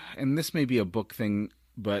 and this may be a book thing,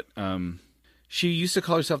 but she used to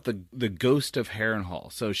call herself the ghost of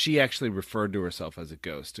Harrenhal. So she actually referred to herself as a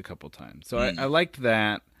ghost a couple times. So I liked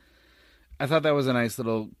that. I thought that was a nice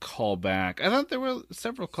little callback. I thought there were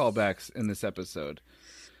several callbacks in this episode.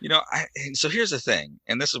 You know, so here's the thing,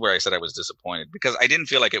 and this is where I said I was disappointed, because I didn't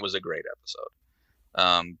feel like it was a great episode.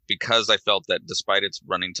 Because I felt that despite its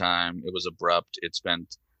running time, it was abrupt. It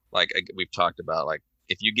spent, like we've talked about, like,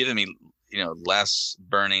 if you give me, less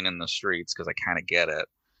burning in the streets, because I kind of get it,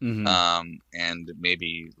 and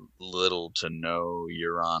maybe little to no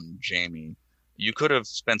Euron Jaime, you could have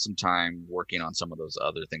spent some time working on some of those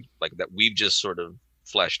other things, like that we've just sort of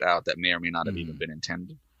fleshed out that may or may not have even been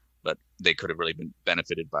intended, but they could have really been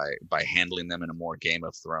benefited by handling them in a more Game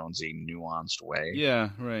of Thronesy, nuanced way. Yeah,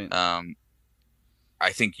 right.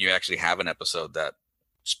 I think you actually have an episode that's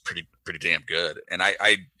pretty damn good, and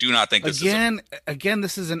I do not think this again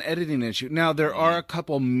this is an editing issue. Now there are a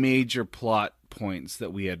couple major plot points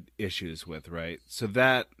that we had issues with, right? So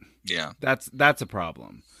that's a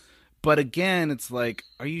problem. But again, it's like,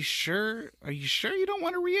 are you sure you don't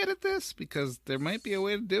want to re-edit this? Because there might be a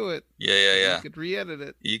way to do it. Yeah. You could re-edit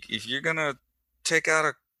it. If you're gonna take out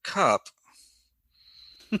a cup,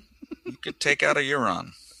 you could take out a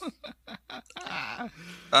Euron.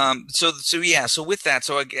 So with that,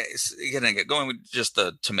 so I guess again, going with just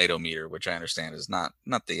the tomato meter, which I understand is not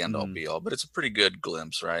the end all be all, but it's a pretty good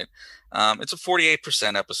glimpse, right? It's a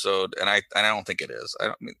 48% episode, and I don't think it is.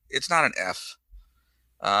 It's not an F.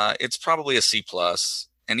 It's probably a C+,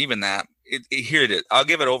 and even that, here it is. I'll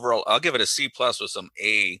give it a C+ with some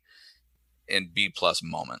A and B+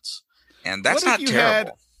 moments, and that's not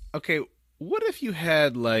terrible. What if you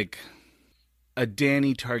had like a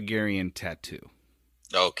Dany Targaryen tattoo?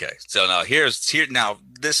 Okay, so now now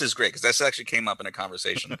this is great, because this actually came up in a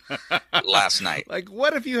conversation last night. Like,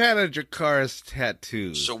 what if you had a Dracarys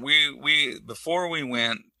tattoo? So we before we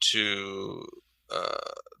went to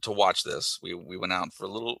watch this, we went out for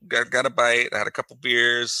a little, got a bite, had a couple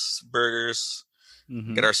beers, burgers,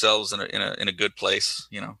 get ourselves in a good place,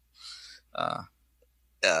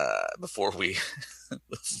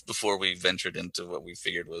 before we ventured into what we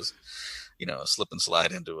figured was, a slip and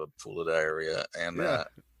slide into a pool of diarrhea and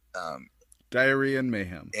diarrhea and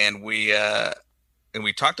mayhem. And we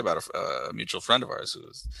talked about a mutual friend of ours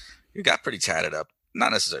who got pretty tatted up.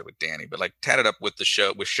 Not necessarily with Dany, but like tatted up with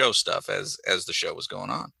show stuff as the show was going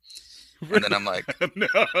on. And then I'm like, no,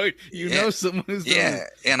 know someone who's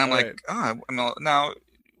and I'm like, now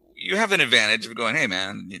you have an advantage of going, hey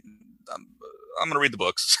man, I'm going to read the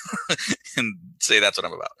books and say that's what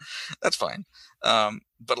I'm about. That's fine.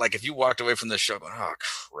 But like, if you walked away from this show going, oh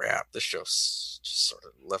crap, this show just sort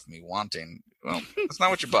of left me wanting. Well, that's not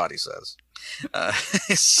what your body says.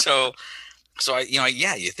 So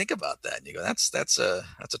you think about that and you go, that's a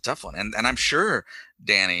tough one. And I'm sure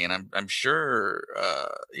Dany, and I'm sure,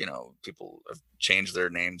 people have changed their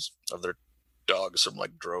names of their dogs from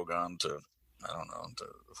like Drogon to, I don't know, to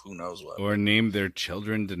who knows what. Or named their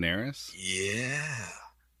children Daenerys.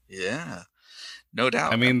 Yeah. No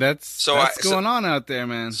doubt. I mean, that's going on out there,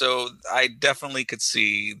 man. So I definitely could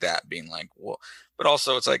see that being like, well, but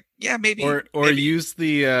also it's like, yeah, maybe. Or use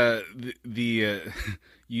the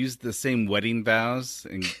use the same wedding vows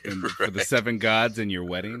and right. for the 7 gods in your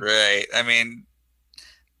wedding. Right. I mean,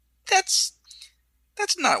 that's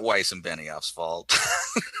not Weiss and Benioff's fault.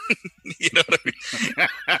 You know what I mean?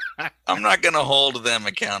 I'm not going to hold them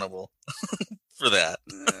accountable for that.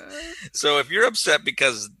 So if you're upset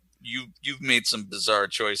because you've made some bizarre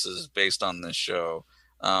choices based on this show,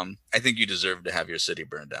 I think you deserve to have your city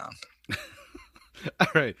burned down. All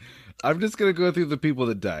right. I'm just going to go through the people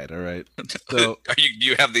that died, all right? So, do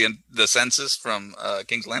you have the census from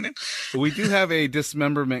King's Landing? We do have a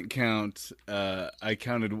dismemberment count. I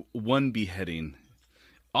counted 1 beheading.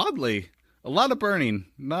 Oddly, a lot of burning,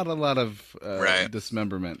 not a lot of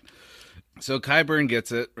dismemberment. So Qyburn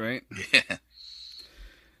gets it, right? Yeah.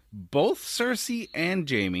 Both Cersei and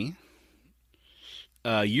Jaime.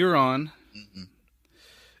 Euron.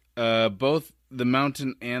 Both the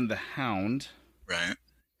Mountain and the Hound. Right.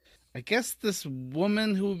 I guess this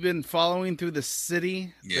woman who we've been following through the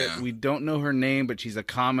city, that we don't know her name, but she's a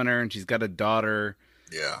commoner and she's got a daughter.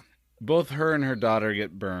 Yeah. Both her and her daughter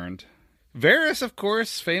get burned. Varys, of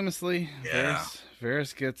course, famously. Yeah.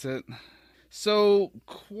 Varys gets it. So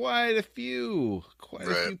quite a few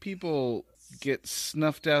people get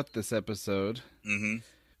snuffed out this episode.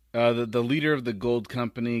 Mm-hmm. The leader of the gold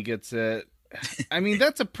company gets it. I mean,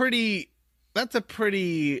 that's a pretty.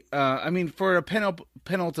 I mean, for a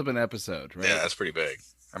penultimate episode, right? Yeah, that's pretty big.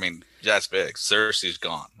 I mean, that's big. Cersei's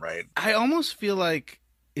gone, right? I almost feel like,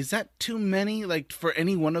 is that too many? Like, for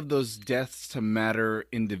any one of those deaths to matter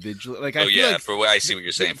individually? Like, I feel like for what I see what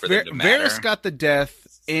you're saying, for them to matter. Varys got the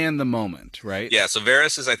death and the moment, right? Yeah, so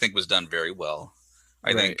Varys, I think, was done very well.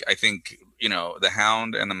 I Right. think the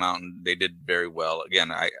Hound and the Mountain, they did very well.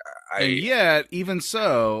 Again, And yet, even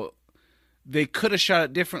so, they could have shot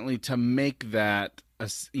it differently to make that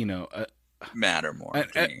matter more.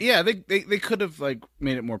 yeah, they could have like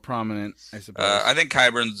made it more prominent, I suppose. I think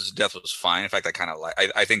Qyburn's death was fine. In fact,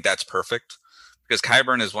 I think that's perfect, because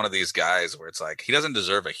Qyburn is one of these guys where it's like he doesn't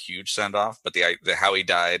deserve a huge send off, but the how he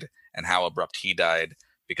died and how abrupt he died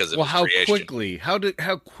because of his creation.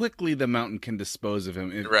 how quickly the Mountain can dispose of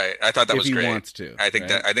him. Right. I thought that was great. He wants to. I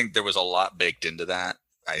think there was a lot baked into that.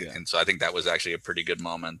 And so I think that was actually a pretty good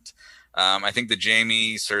moment. I think the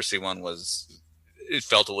Jaime Cersei one it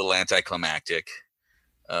felt a little anticlimactic.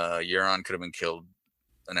 Euron could have been killed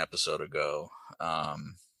an episode ago.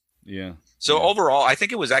 So overall, I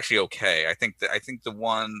think it was actually okay. I think the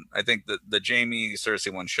Jaime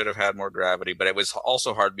Cersei one should have had more gravity, but it was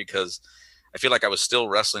also hard because I feel like I was still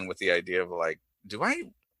wrestling with the idea of like, do I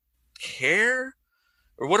care?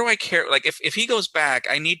 Or what do I care? Like if he goes back,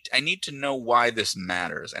 I need to know why this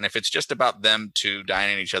matters. And if it's just about them two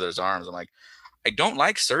dying in each other's arms, I'm like, I don't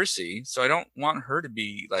like Cersei, so I don't want her to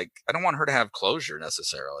be like, I don't want her to have closure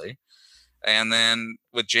necessarily. And then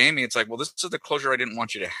with Jaime, it's like, well, this is the closure I didn't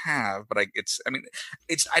want you to have, but I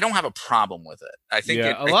don't have a problem with it. I think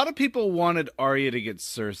a lot of people wanted Arya to get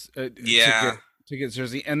Cersei. To get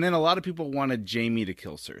Cersei, and then a lot of people wanted Jaime to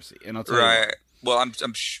kill Cersei. And I'll tell you why. Well, I'm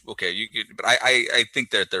okay. But I think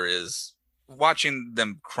that there is, watching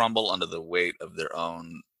them crumble under the weight of their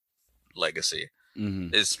own legacy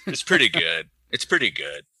is pretty good. It's pretty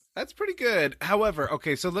good. That's pretty good. However,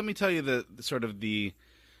 okay, so let me tell you the sort of the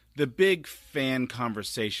big fan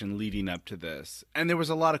conversation leading up to this, and there was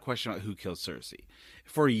a lot of question about who killed Cersei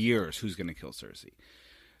for years. Who's going to kill Cersei?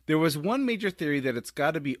 There was one major theory that it's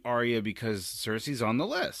got to be Arya because Cersei's on the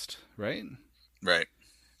list, right? Right.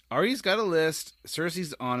 Arya's got a list.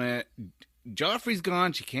 Cersei's on it. Joffrey's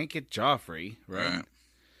gone. She can't get Joffrey, right?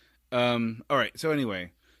 All right. So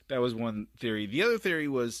anyway, that was one theory. The other theory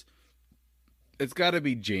was it's got to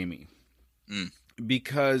be Jaime.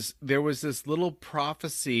 Because there was this little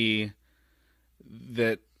prophecy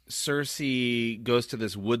that Cersei goes to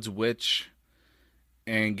this woods witch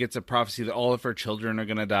and gets a prophecy that all of her children are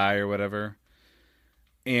going to die or whatever.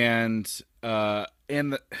 And the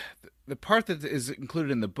part that is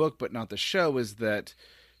included in the book but not the show is that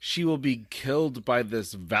she will be killed by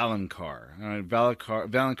this Valonqar.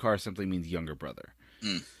 Valonqar simply means younger brother.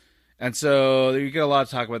 And so you get a lot of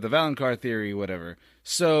talk about the Valonqar theory, whatever.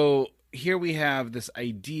 So here we have this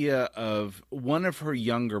idea of one of her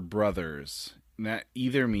younger brothers, that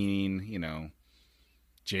either meaning,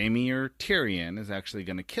 Jaime or Tyrion, is actually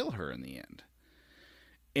going to kill her in the end.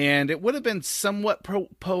 And it would have been somewhat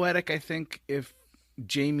poetic, I think, if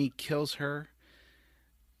Jaime kills her.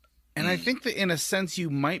 And I think that in a sense you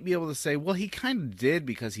might be able to say, well, he kind of did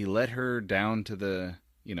because he let her down to the,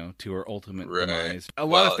 to her ultimate demise. A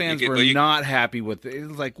lot of fans were not happy with it. It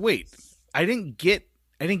was like, wait, I didn't get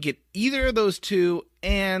either of those two,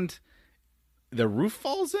 and the roof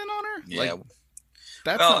falls in on her? Yeah.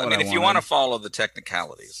 That's not what if you want to follow the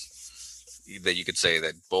technicalities, that you could say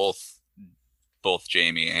that both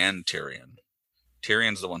Jaime and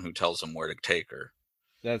Tyrion's the one who tells him where to take her.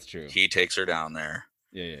 That's true. He takes her down there.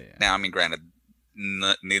 Yeah. Now, granted,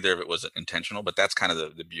 neither of it was intentional, but that's kind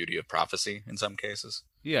of the beauty of prophecy in some cases.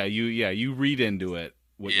 Yeah, you read into it.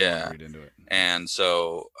 You want to read into it. And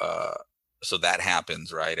so that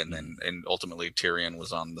happens, right? And then ultimately Tyrion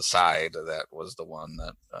was on the side that was the one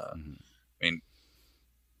that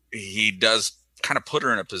he does kind of put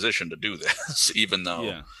her in a position to do this, even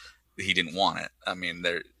though he didn't want it.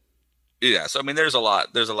 So there's a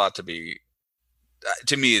lot to be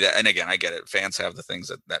to me that, and again, I get it. Fans have the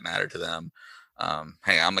things that matter to them.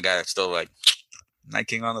 Hey, I'm the guy that's still like, Night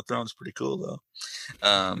King on the throne is pretty cool though.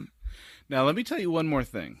 Now let me tell you one more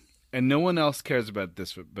thing, and no one else cares about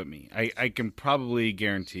this but me. I can probably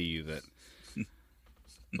guarantee you that,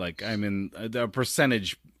 like, I'm in a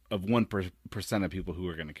percentage of 1% of people who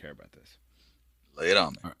are going to care about this. Lay it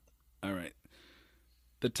on me. All right.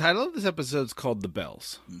 The title of this episode is called The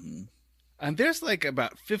Bells. And there's like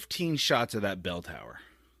about 15 shots of that bell tower.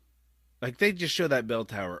 Like, they just show that bell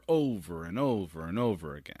tower over and over and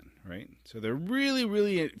over again, right? So they're really,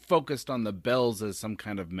 really focused on the bells as some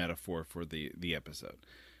kind of metaphor for the episode.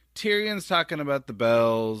 Tyrion's talking about the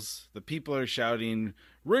bells. The people are shouting,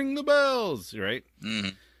 "Ring the bells," right?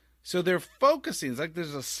 So they're focusing. It's like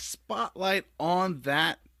there's a spotlight on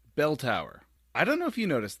that bell tower. I don't know if you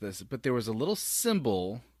noticed this, but there was a little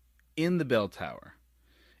symbol in the bell tower.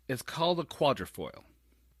 It's called a quadrifoil.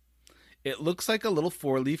 It looks like a little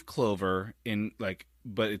 4-leaf clover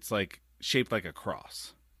but it's like shaped like a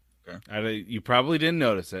cross. You probably didn't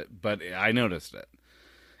notice it, but I noticed it.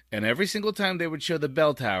 And every single time they would show the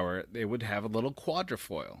bell tower, they would have a little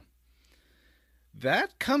quadrifoil.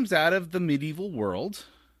 That comes out of the medieval world.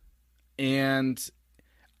 And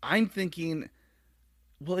I'm thinking,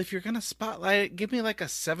 well, if you're going to spotlight it, give me like a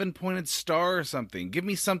 7-pointed star or something. Give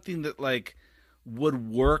me something that like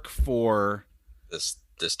would work for this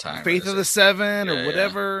time. Faith of the Seven or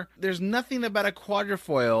whatever. Yeah. There's nothing about a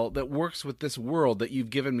quadrifoil that works with this world that you've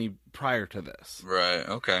given me prior to this. Right.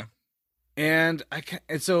 Okay. And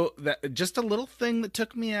so that just a little thing that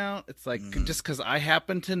took me out. It's like just because I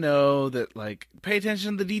happen to know that, like, pay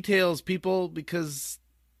attention to the details, people, because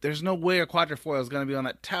there's no way a quadrifoil is going to be on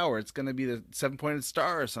that tower. It's going to be the 7-pointed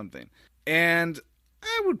star or something. And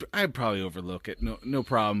I'd probably overlook it, no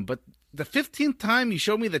problem. But the 15th time you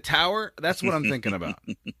show me the tower, that's what I'm thinking about.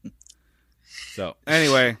 So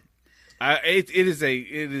anyway, it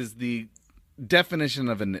is the definition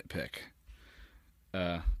of a nitpick.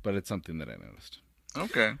 But it's something that I noticed.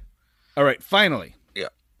 Okay. All right, finally. Yeah.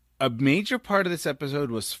 A major part of this episode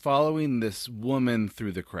was following this woman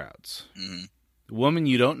through the crowds. Mm-hmm. The woman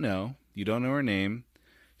you don't know her name.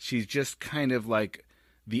 She's just kind of like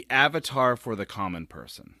the avatar for the common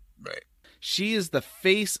person. Right. She is the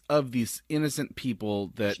face of these innocent people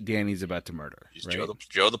that Danny's about to murder. She's right?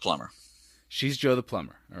 Joe the plumber. She's Joe the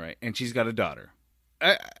plumber, all right, and she's got a daughter.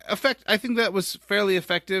 I think that was fairly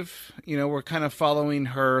effective. You know, we're kind of following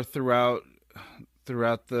her throughout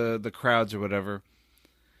the crowds or whatever.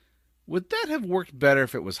 Would that have worked better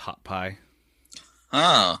if it was Hot Pie?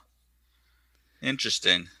 Oh,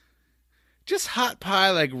 interesting. Just Hot Pie,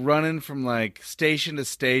 like running from like station to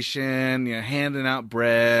station, you know, handing out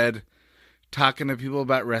bread, talking to people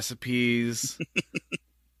about recipes.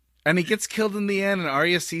 And he gets killed in the end, and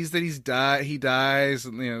Arya sees that he dies,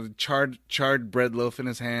 and, you know, charred bread loaf in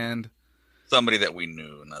his hand. Somebody that we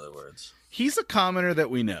knew, in other words. He's a commoner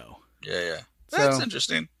that we know. Yeah. That's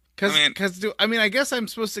interesting. I guess I'm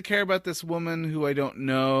supposed to care about this woman who I don't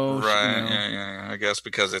know. Right, you know? Yeah. I guess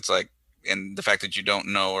because it's like, and the fact that you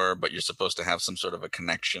don't know her, but you're supposed to have some sort of a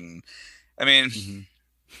connection. I mean,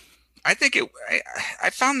 I think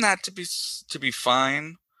I found that to be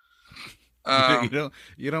fine. You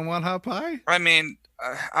don't want Hot Pie? I mean,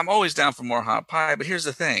 I'm always down for more Hot Pie, but here's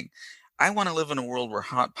the thing. I want to live in a world where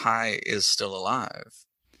Hot Pie is still alive.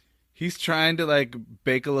 He's trying to, like,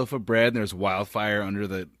 bake a loaf of bread, and there's wildfire under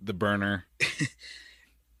the burner.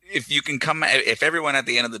 If everyone at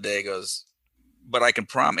the end of the day goes, but I can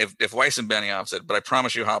promise, if Weiss and Benioff said, but I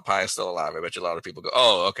promise you Hot Pie is still alive, I bet you a lot of people go,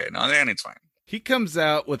 oh, okay, no, then it's fine. He comes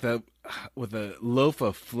out with a loaf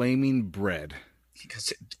of flaming bread.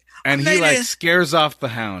 And he like scares off the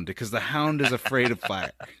hound because the hound is afraid of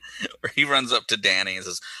fire. Or he runs up to Danny and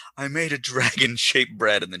says, I made a dragon-shaped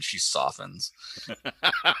bread, and then she softens.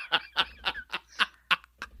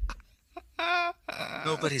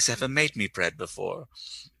 Nobody's ever made me bread before.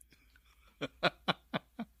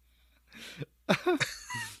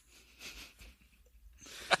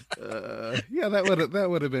 Yeah, that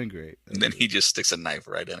would have been great. And then he just sticks a knife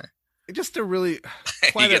right in her. Just a really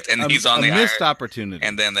he's on the missed iron, opportunity.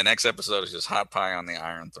 And then the next episode is just Hot Pie on the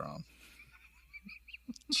Iron Throne.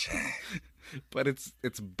 But it's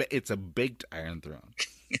a baked Iron Throne.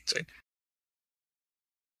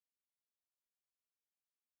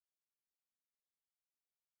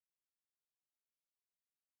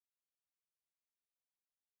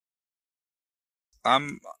 I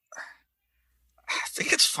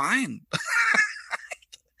think it's fine.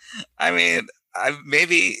 I mean, I'm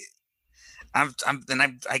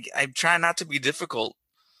trying not to be difficult.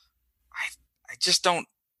 I just don't.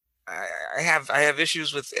 I have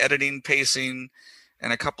issues with editing, pacing,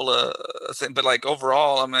 and a couple of things. But like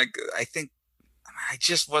overall, I'm like, I think I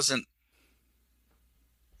just wasn't.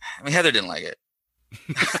 I mean, Heather didn't like it.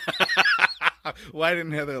 Why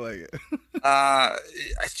didn't Heather like it?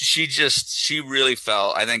 She really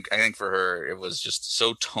felt. I think for her, it was just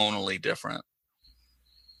so tonally different,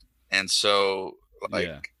 and so like.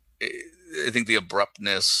 Yeah. I think the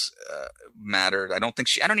abruptness mattered. I don't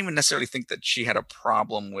even necessarily think that she had a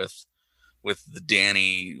problem with the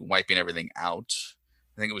Danny wiping everything out.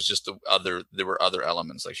 I think it was just there were other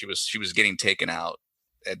elements. Like she was getting taken out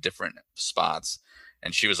at different spots,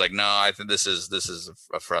 and she was like, "No, I think this is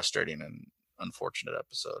a frustrating and unfortunate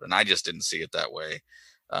episode." And I just didn't see it that way.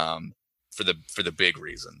 For the big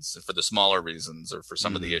reasons, for the smaller reasons, or for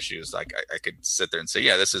some of the issues, like I could sit there and say,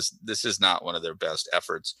 yeah, this is not one of their best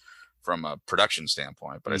efforts from a production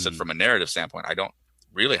standpoint. But I said from a narrative standpoint, I don't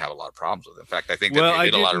really have a lot of problems with it. In fact, I think that they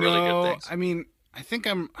did a lot of really good things. I mean, I think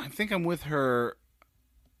I'm with her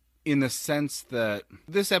in the sense that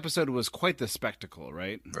this episode was quite the spectacle,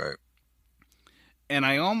 right? Right. And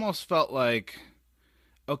I almost felt like,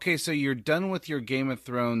 okay, so you're done with your Game of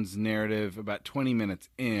Thrones narrative about 20 minutes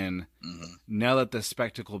in. Mm-hmm. Now let the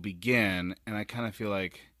spectacle begin. And I kind of feel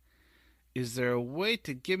like, is there a way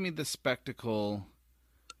to give me the spectacle,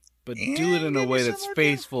 but do it in a way that's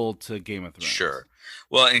faithful to Game of Thrones? Sure.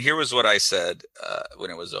 Well, and here was what I said when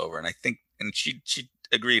it was over. And I think, and she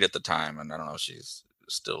agreed at the time, and I don't know if she's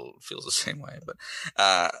still feels the same way, but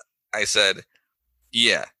I said,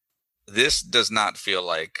 yeah, this does not feel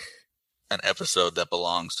like an episode that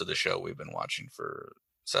belongs to the show we've been watching for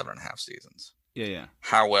 7.5 seasons. Yeah.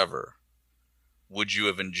 However, would you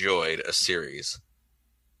have enjoyed a series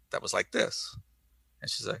that was like this? And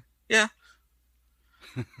she's like, yeah.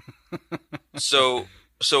 So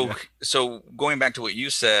going back to what you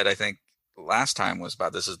said, I think last time was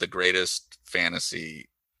about this is the greatest fantasy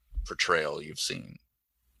portrayal you've seen.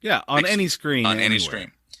 Yeah, on any screen. On any anywhere.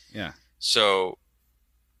 screen. Yeah. So,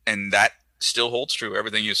 and that still holds true.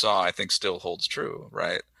 Everything you saw, I think, still holds true,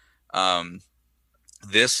 right?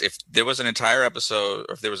 If there was an entire episode,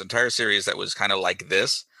 or if there was an entire series that was kind of like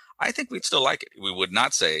this, I think we'd still like it. We would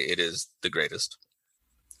not say it is the greatest.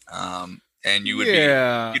 And you would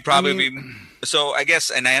you'd probably be. So I guess,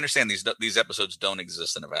 and I understand these episodes don't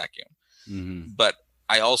exist in a vacuum, but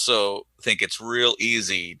I also think it's real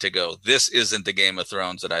easy to go, this isn't the Game of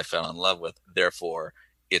Thrones that I fell in love with, therefore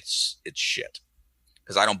it's shit.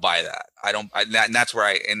 Because I don't buy that. And that's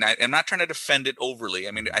where I'm not trying to defend it overly.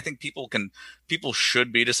 I mean, I think people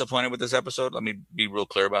should be disappointed with this episode. Let me be real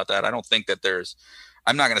clear about that. I don't think that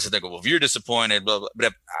I'm not going to sit there and go, well, if you're disappointed, blah, blah,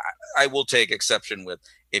 but I will take exception with,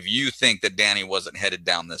 if you think that Dany wasn't headed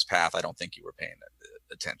down this path, I don't think you were paying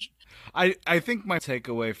attention. I think my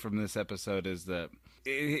takeaway from this episode is that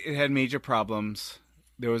it had major problems.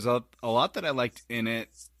 There was a lot that I liked in it,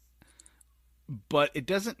 but it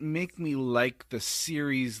doesn't make me like the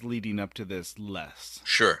series leading up to this less.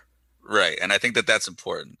 Sure. Right. And I think that that's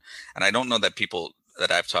important. And I don't know that people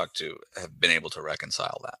that I've talked to have been able to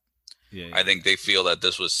reconcile that. Yeah. I think they feel that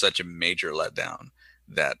this was such a major letdown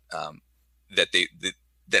that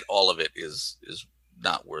that all of it is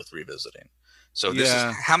not worth revisiting. So this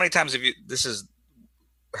is how many times have you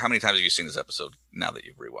seen this episode now that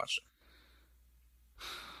you've rewatched it?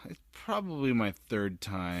 It's probably my third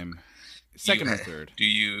time. Second or third. Do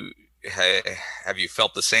you have you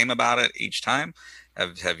felt the same about it each time?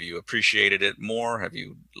 Have you appreciated it more? Have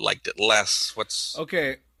you liked it less?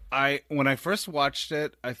 Okay? When I first watched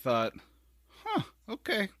it, I thought,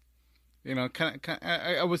 okay, you know,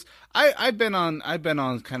 I've been on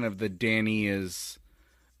kind of the Dany is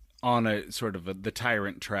on a sort of the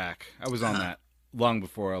tyrant track. I was on that long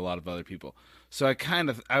before a lot of other people. So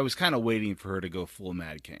I was kind of waiting for her to go full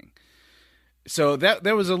Mad King. So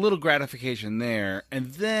there was a little gratification there.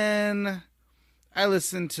 And then I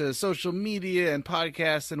listened to social media and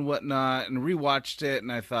podcasts and whatnot and rewatched it.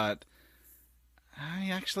 And I thought,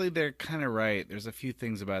 actually, they're kind of right. There's a few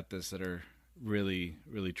things about this that are really,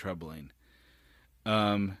 really troubling.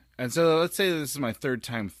 And so let's say this is my third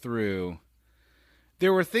time through.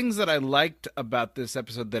 There were things that I liked about this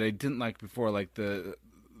episode that I didn't like before, like the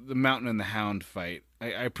Mountain and the Hound fight. I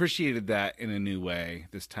appreciated that in a new way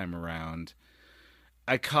this time around.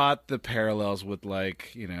 I caught the parallels with,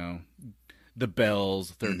 like, you know, the bells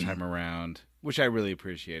third time around, which I really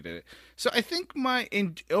appreciated. So I think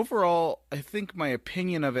overall, I think my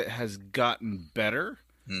opinion of it has gotten better.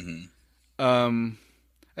 I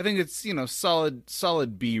think it's, you know,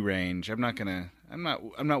 solid B range. I'm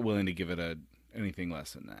not willing to give it anything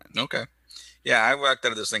less than that. Okay. Yeah, I walked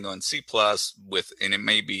out of this thing going C+ and it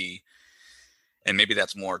may be, and maybe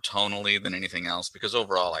that's more tonally than anything else, because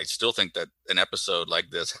overall I still think that an episode like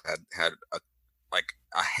this had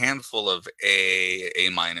a handful of A-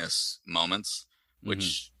 moments,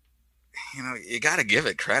 which you know, you got to give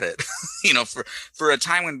it credit. You know, for a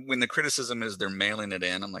time when the criticism is they're mailing it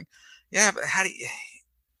in, I'm like, yeah, but how do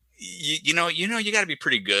you got to be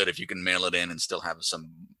pretty good if you can mail it in and still have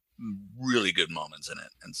some really good moments in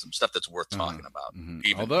it and some stuff that's worth talking about.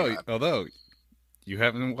 Although you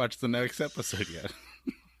haven't watched the next episode yet.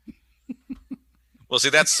 Well, see,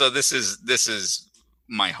 this is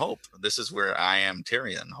my hope. This is where I am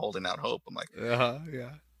Tyrion holding out hope. I'm like,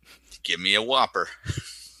 yeah, give me a Whopper.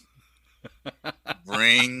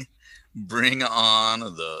 bring on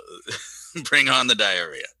the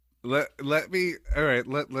diarrhea.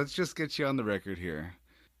 Let's just get you on the record here.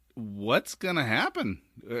 What's gonna happen?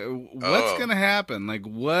 What's gonna happen? Like,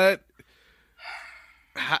 what?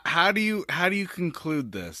 How do you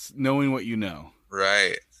conclude this, knowing what you know?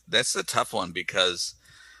 Right. That's a tough one because,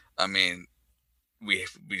 I mean, we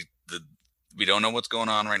don't know what's going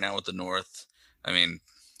on right now with the North. I mean,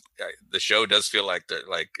 the show does feel like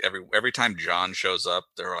every time John shows up,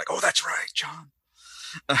 they're like, "Oh, that's right, John."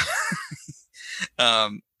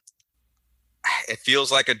 It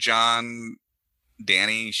feels like a John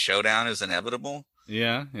Danny showdown is inevitable.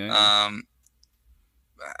 Yeah.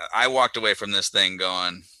 I walked away from this thing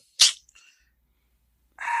going,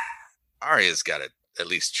 Arya's got to at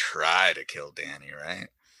least try to kill Danny, right?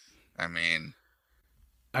 I mean,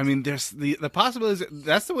 there's the possibility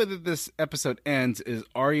that's the way that this episode ends, is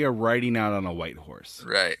Arya riding out on a white horse.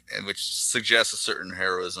 Right, and which suggests a certain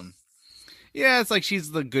heroism. Yeah, it's like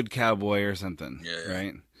she's the good cowboy or something,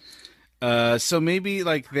 right? So maybe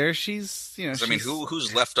like there she's, you know. I mean,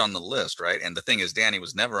 who's left on the list, right? And the thing is, Danny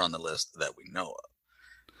was never on the list that we know of,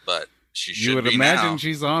 but she should. You would be imagine now.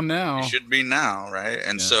 She's on now. She should be now, right?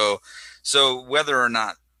 And so whether or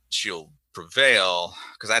not she'll prevail,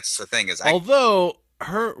 because that's the thing is, although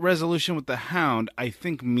her resolution with the Hound, I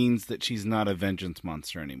think, means that she's not a vengeance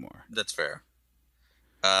monster anymore. That's fair.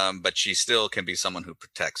 But she still can be someone who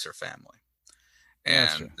protects her family.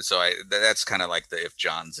 And so that's kind of like the if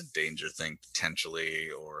John's in danger thing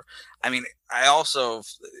potentially. Or, I mean, I also,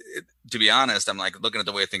 to be honest, I'm like looking at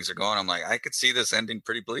the way things are going. I'm like, I could see this ending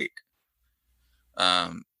pretty bleak.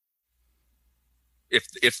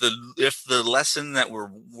 If the lesson that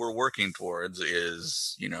we're working towards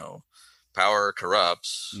is, you know, power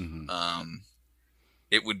corrupts,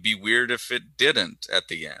 it would be weird if it didn't at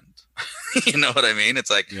the end. You know what I mean? It's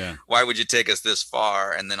like, why would you take us this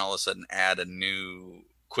far and then all of a sudden add a new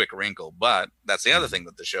quick wrinkle? But that's the other thing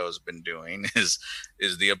that the show has been doing is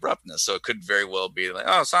the abruptness. So it could very well be like,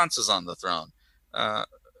 oh, Sansa's on the throne.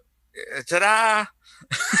 Ta-da!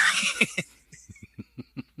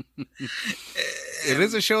 It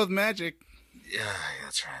is a show with magic. Yeah,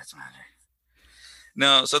 that's right. It's magic.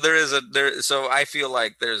 No, so so I feel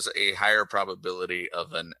like there's a higher probability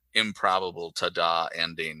of an improbable ta-da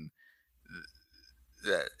ending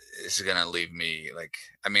that is going to leave me like,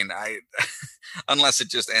 I mean, unless it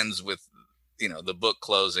just ends with, you know, the book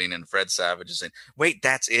closing and Fred Savage is saying, wait,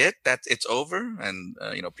 that's it? It's over? And,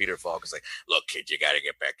 you know, Peter Falk is like, look, kid, you got to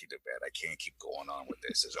get back to bed. I can't keep going on with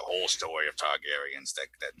this. There's a whole story of Targaryens that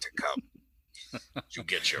to come. You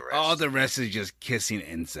get your rest. All the rest is just kissing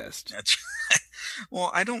incest. That's right. Well,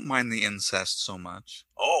 I don't mind the incest so much.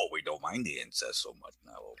 Oh, we don't mind the incest so much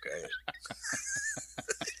now, okay.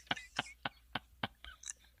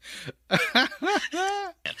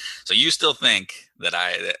 So you still think that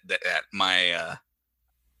that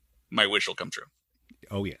my wish will come true?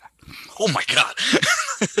 Oh yeah. Oh my God.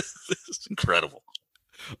 This is incredible.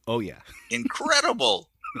 Oh yeah. Incredible.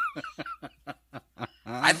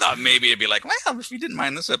 I thought maybe it'd be like, well, if you didn't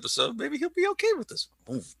mind this episode, maybe he'll be okay with this.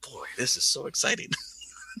 Oh boy, this is so exciting.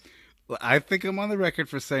 Well, I think I'm on the record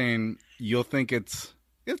for saying you'll think it's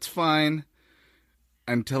fine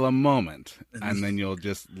until a moment, and then you'll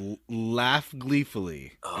just laugh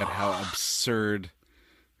gleefully at how absurd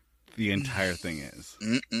the entire thing is.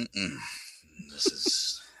 This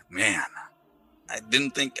is, man, I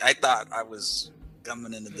thought I was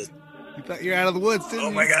coming into this. You thought you're out of the woods, didn't you?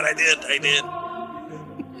 Oh my God, I did.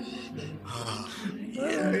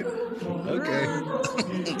 Yeah. Right. Okay.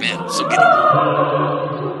 Man, I'm so giddy.